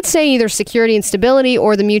 So I would say either security and stability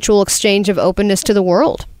or the mutual exchange of openness to the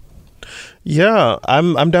world. Yeah.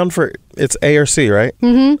 I'm down for it's A or C, right?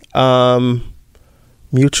 Mm-hmm.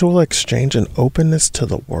 Mutual exchange and openness to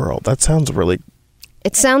the world. That sounds really...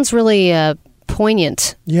 It sounds really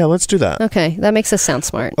poignant. Yeah, let's do that. Okay, that makes us sound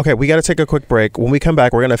smart. Okay, we got to take a quick break. When we come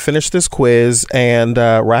back, we're going to finish this quiz and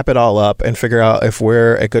wrap it all up and figure out if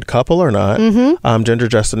we're a good couple or not. Ginger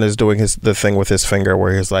Justin is doing the thing with his finger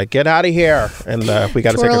where he's like, "Get out of here!" And we got to take a quick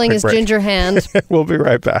break. Twirling his ginger hand. We'll be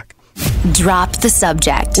right back. Drop the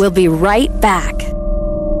subject. We'll be right back.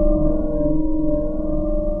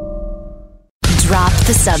 Drop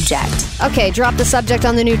the subject. Okay, drop the subject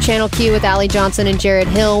on the new Channel Q with Allie Johnson and Jared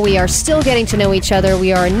Hill. We are still getting to know each other.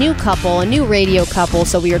 We are a new couple, a new radio couple,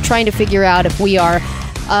 so we are trying to figure out if we are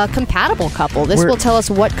a compatible couple. This will tell us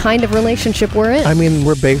what kind of relationship we're in. I mean,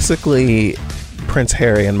 we're basically Prince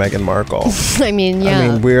Harry and Meghan Markle. I mean, yeah. I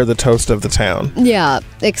mean, we're the toast of the town. Yeah,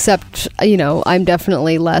 except, I'm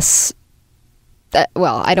definitely less...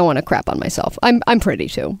 well, I don't want to crap on myself. I'm pretty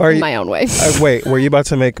too, in my own way. Wait, were you about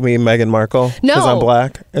to make me Meghan Markle? No. Because I'm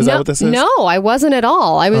black? Is that what this is? No, I wasn't at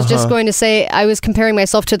all. I was just going to say I was comparing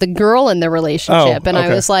myself to the girl in the relationship. And I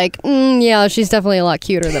was like, yeah, she's definitely a lot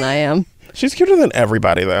cuter than I am. She's cuter than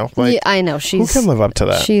everybody, though. Like, yeah, I know. Who can live up to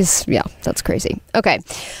that? Yeah, that's crazy. Okay.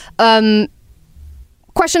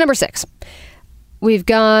 Question number 6. We've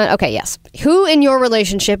got, okay, yes. Who in your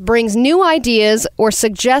relationship brings new ideas or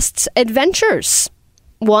suggests adventures?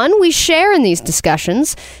 1, we share in these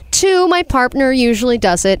discussions. 2, my partner usually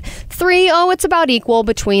does it. 3, it's about equal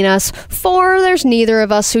between us. 4, there's neither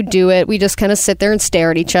of us who do it. We just kind of sit there and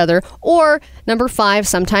stare at each other. Or number 5,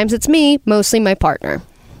 sometimes it's me, mostly my partner.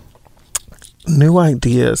 New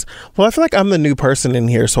ideas. Well, I feel like I'm the new person in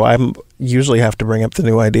here, so I usually have to bring up the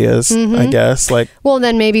new ideas, I guess. Well,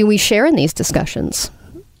 then maybe we share in these discussions.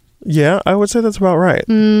 Yeah, I would say that's about right.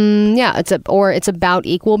 Yeah, it's about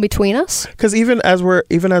equal between us. Because even as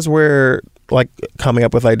we're like coming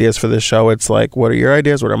up with ideas for this show, it's like, what are your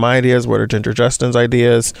ideas? What are my ideas? What are Ginger Justin's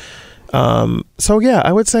ideas? So yeah,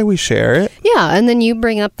 I would say we share it. Yeah, and then you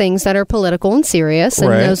bring up things that are political and serious,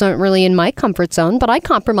 and those aren't really in my comfort zone, but I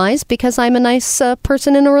compromise because I'm a nice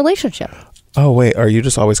person in a relationship. Oh, wait, are you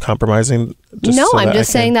just always compromising? No, I'm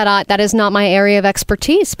just saying that that is not my area of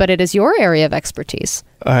expertise, but it is your area of expertise.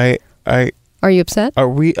 Are you upset? Are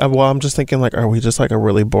we, well, I'm just thinking, like, are we just like a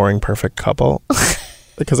really boring, perfect couple?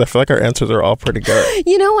 Because I feel like our answers are all pretty good.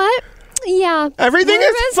 You know what? Yeah. Everything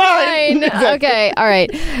is fine. Okay. All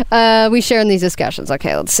right. We share in these discussions.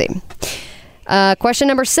 Okay. Let's see. Question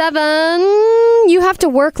number 7. You have to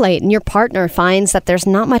work late and your partner finds that there's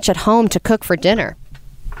not much at home to cook for dinner.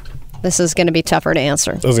 This is going to be tougher to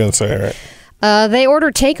answer. I was going to say, right. They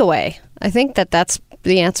order takeaway. I think that's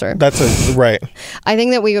the answer. Right. I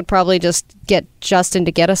think that we would probably just get Justin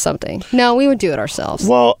to get us something. No, we would do it ourselves.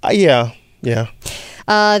 Well, yeah.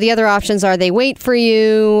 The other options are they wait for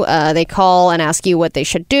you, they call and ask you what they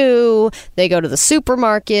should do, they go to the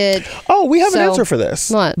supermarket. Oh, we have an answer for this.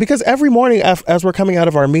 What? Because every morning as we're coming out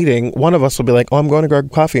of our meeting, one of us will be like, I'm going to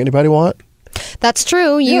grab coffee. Anybody want? That's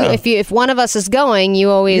true. If one of us is going, you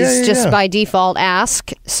always by default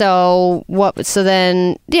ask. So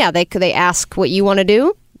then they ask what you want to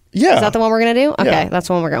do? Yeah. Is that the one we're going to do? Okay, that's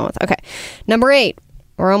the one we're going with. Okay. Number 8.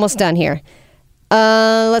 We're almost done here.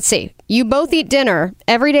 Let's see. You both eat dinner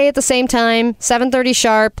every day at the same time, 7:30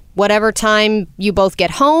 sharp, whatever time you both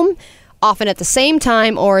get home, often at the same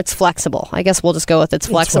time, or it's flexible. I guess we'll just go with it's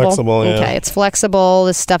flexible. It's flexible, yeah. Okay, it's flexible.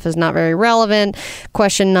 This stuff is not very relevant.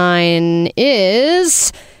 Question 9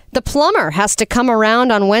 is the plumber has to come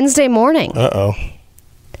around on Wednesday morning. Uh-oh.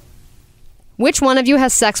 Which one of you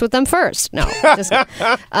has sex with them first? No. Let's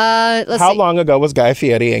How long ago was Guy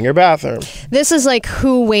Fieri in your bathroom? This is like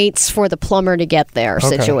who waits for the plumber to get there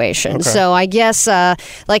situation. Okay. So I guess,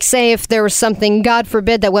 like say if there was something, God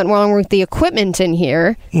forbid, that went wrong with the equipment in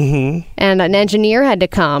here and an engineer had to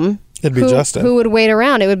come. It'd be Justin. Who would wait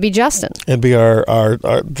around? It would be Justin. It'd be our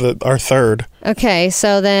third. Okay,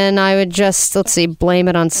 so then I would just, blame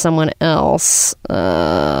it on someone else.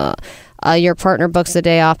 your partner books the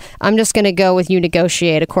day off. I'm just going to go with you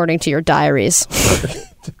negotiate according to your diaries.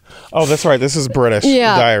 Oh, that's right. This is British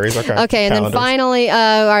diaries. Okay. Okay, and Calendars. then finally,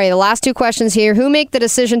 all right, the last two questions here. Who make the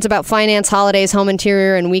decisions about finance, holidays, home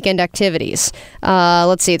interior, and weekend activities?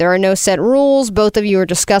 Let's see. There are no set rules. Both of you are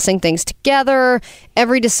discussing things together.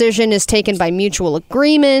 Every decision is taken by mutual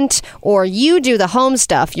agreement, or you do the home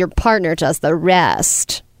stuff. Your partner does the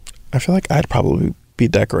rest. I feel like I'd probably be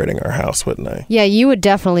decorating our house, wouldn't I? Yeah, you would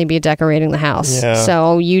definitely be decorating the house. Yeah.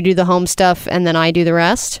 So you do the home stuff, and then I do the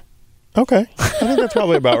rest? Okay. I think that's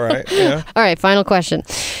probably about right. Yeah. All right, final question.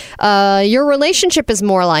 Your relationship is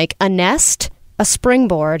more like a nest, a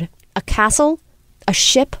springboard, a castle, a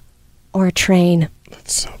ship, or a train?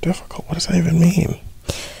 That's so difficult. What does that even mean?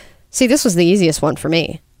 See, this was the easiest one for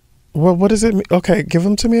me. Well, what does it mean? Okay, give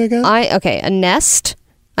them to me again. A nest.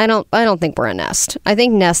 I don't think we're a nest. I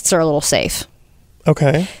think nests are a little safe.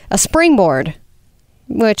 Okay. A springboard,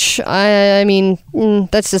 which I mean,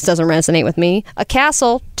 that just doesn't resonate with me. A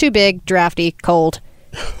castle, too big, drafty, cold.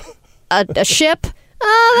 A ship,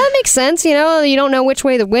 that makes sense. You know, you don't know which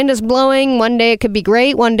way the wind is blowing. One day it could be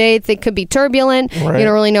great. One day it could be turbulent. Right. You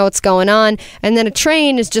don't really know what's going on. And then a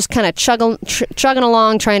train is just kind of chugging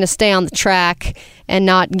along, trying to stay on the track and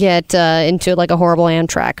not get into like a horrible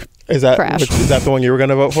Amtrak crash. Is that the one you were going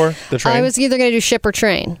to vote for? The train? I was either going to do ship or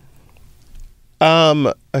train.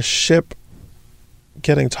 A ship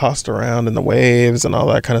getting tossed around in the waves and all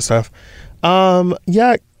that kind of stuff.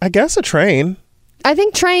 Yeah, I guess a train. I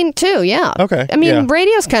think train too, yeah. Okay. I mean, yeah.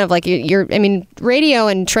 radio's kind of like radio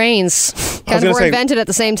and trains kind of were invented at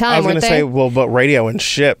the same time, I was weren't they? say, well, but radio and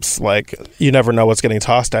ships, like, you never know what's getting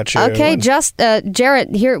tossed at you. Okay,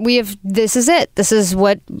 Jarrett, here we have, this is it. This is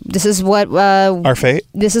what our fate?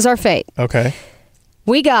 This is our fate. Okay.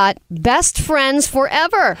 We got Best Friends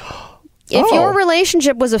Forever. If your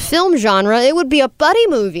relationship was a film genre, it would be a buddy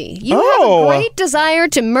movie. You have a great desire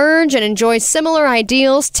to merge and enjoy similar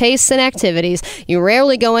ideals, tastes, and activities. You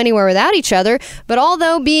rarely go anywhere without each other, but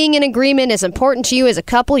although being in agreement is important to you as a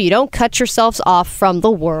couple, you don't cut yourselves off from the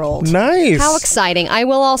world. Nice. How exciting. I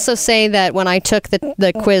will also say that when I took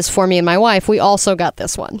the quiz for me and my wife, we also got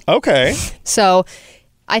this one. Okay. So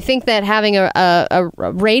I think that having a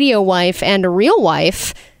radio wife and a real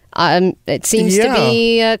wife, it seems to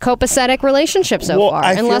be a copacetic relationship so far.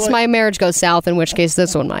 Unless my marriage goes south, in which case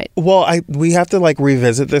this one might. Well, we have to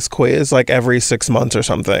revisit this quiz every 6 months or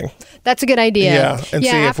something. That's a good idea. Yeah, and see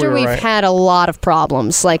after if we've right. had a lot of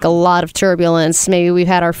problems, like a lot of turbulence. Maybe we've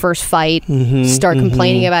had our first fight, start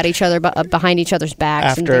complaining about each other behind each other's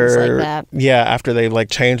backs and things like that. Yeah, after they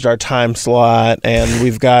changed our time slot and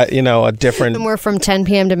we've got a different. And we're from 10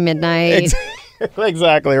 p.m. to midnight.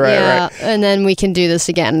 Exactly right. Yeah, right. and then we can do this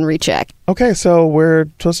again and recheck. Okay, so we're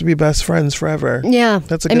supposed to be best friends forever. Yeah,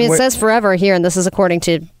 that's a good it says forever here, and this is according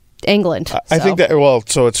to England. I think that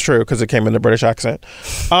so it's true because it came in the British accent.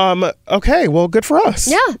 Okay, well, good for us.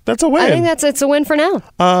 Yeah, that's a win. I think it's a win for now.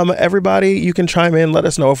 Everybody, you can chime in. Let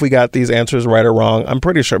us know if we got these answers right or wrong. I'm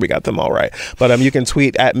pretty sure we got them all right. But you can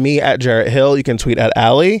tweet at me at Jarrett Hill. You can tweet at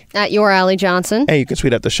Allie at your Allie Johnson, and you can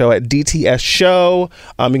tweet at the show at DTS Show.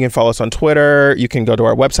 You can follow us on Twitter. You can go to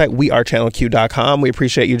our website wearechannelq.com. We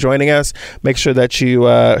appreciate you joining us. Make sure that you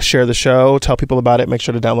share the show, tell people about it. Make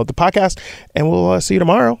sure to download the podcast, and we'll see you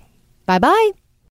tomorrow. Bye-bye.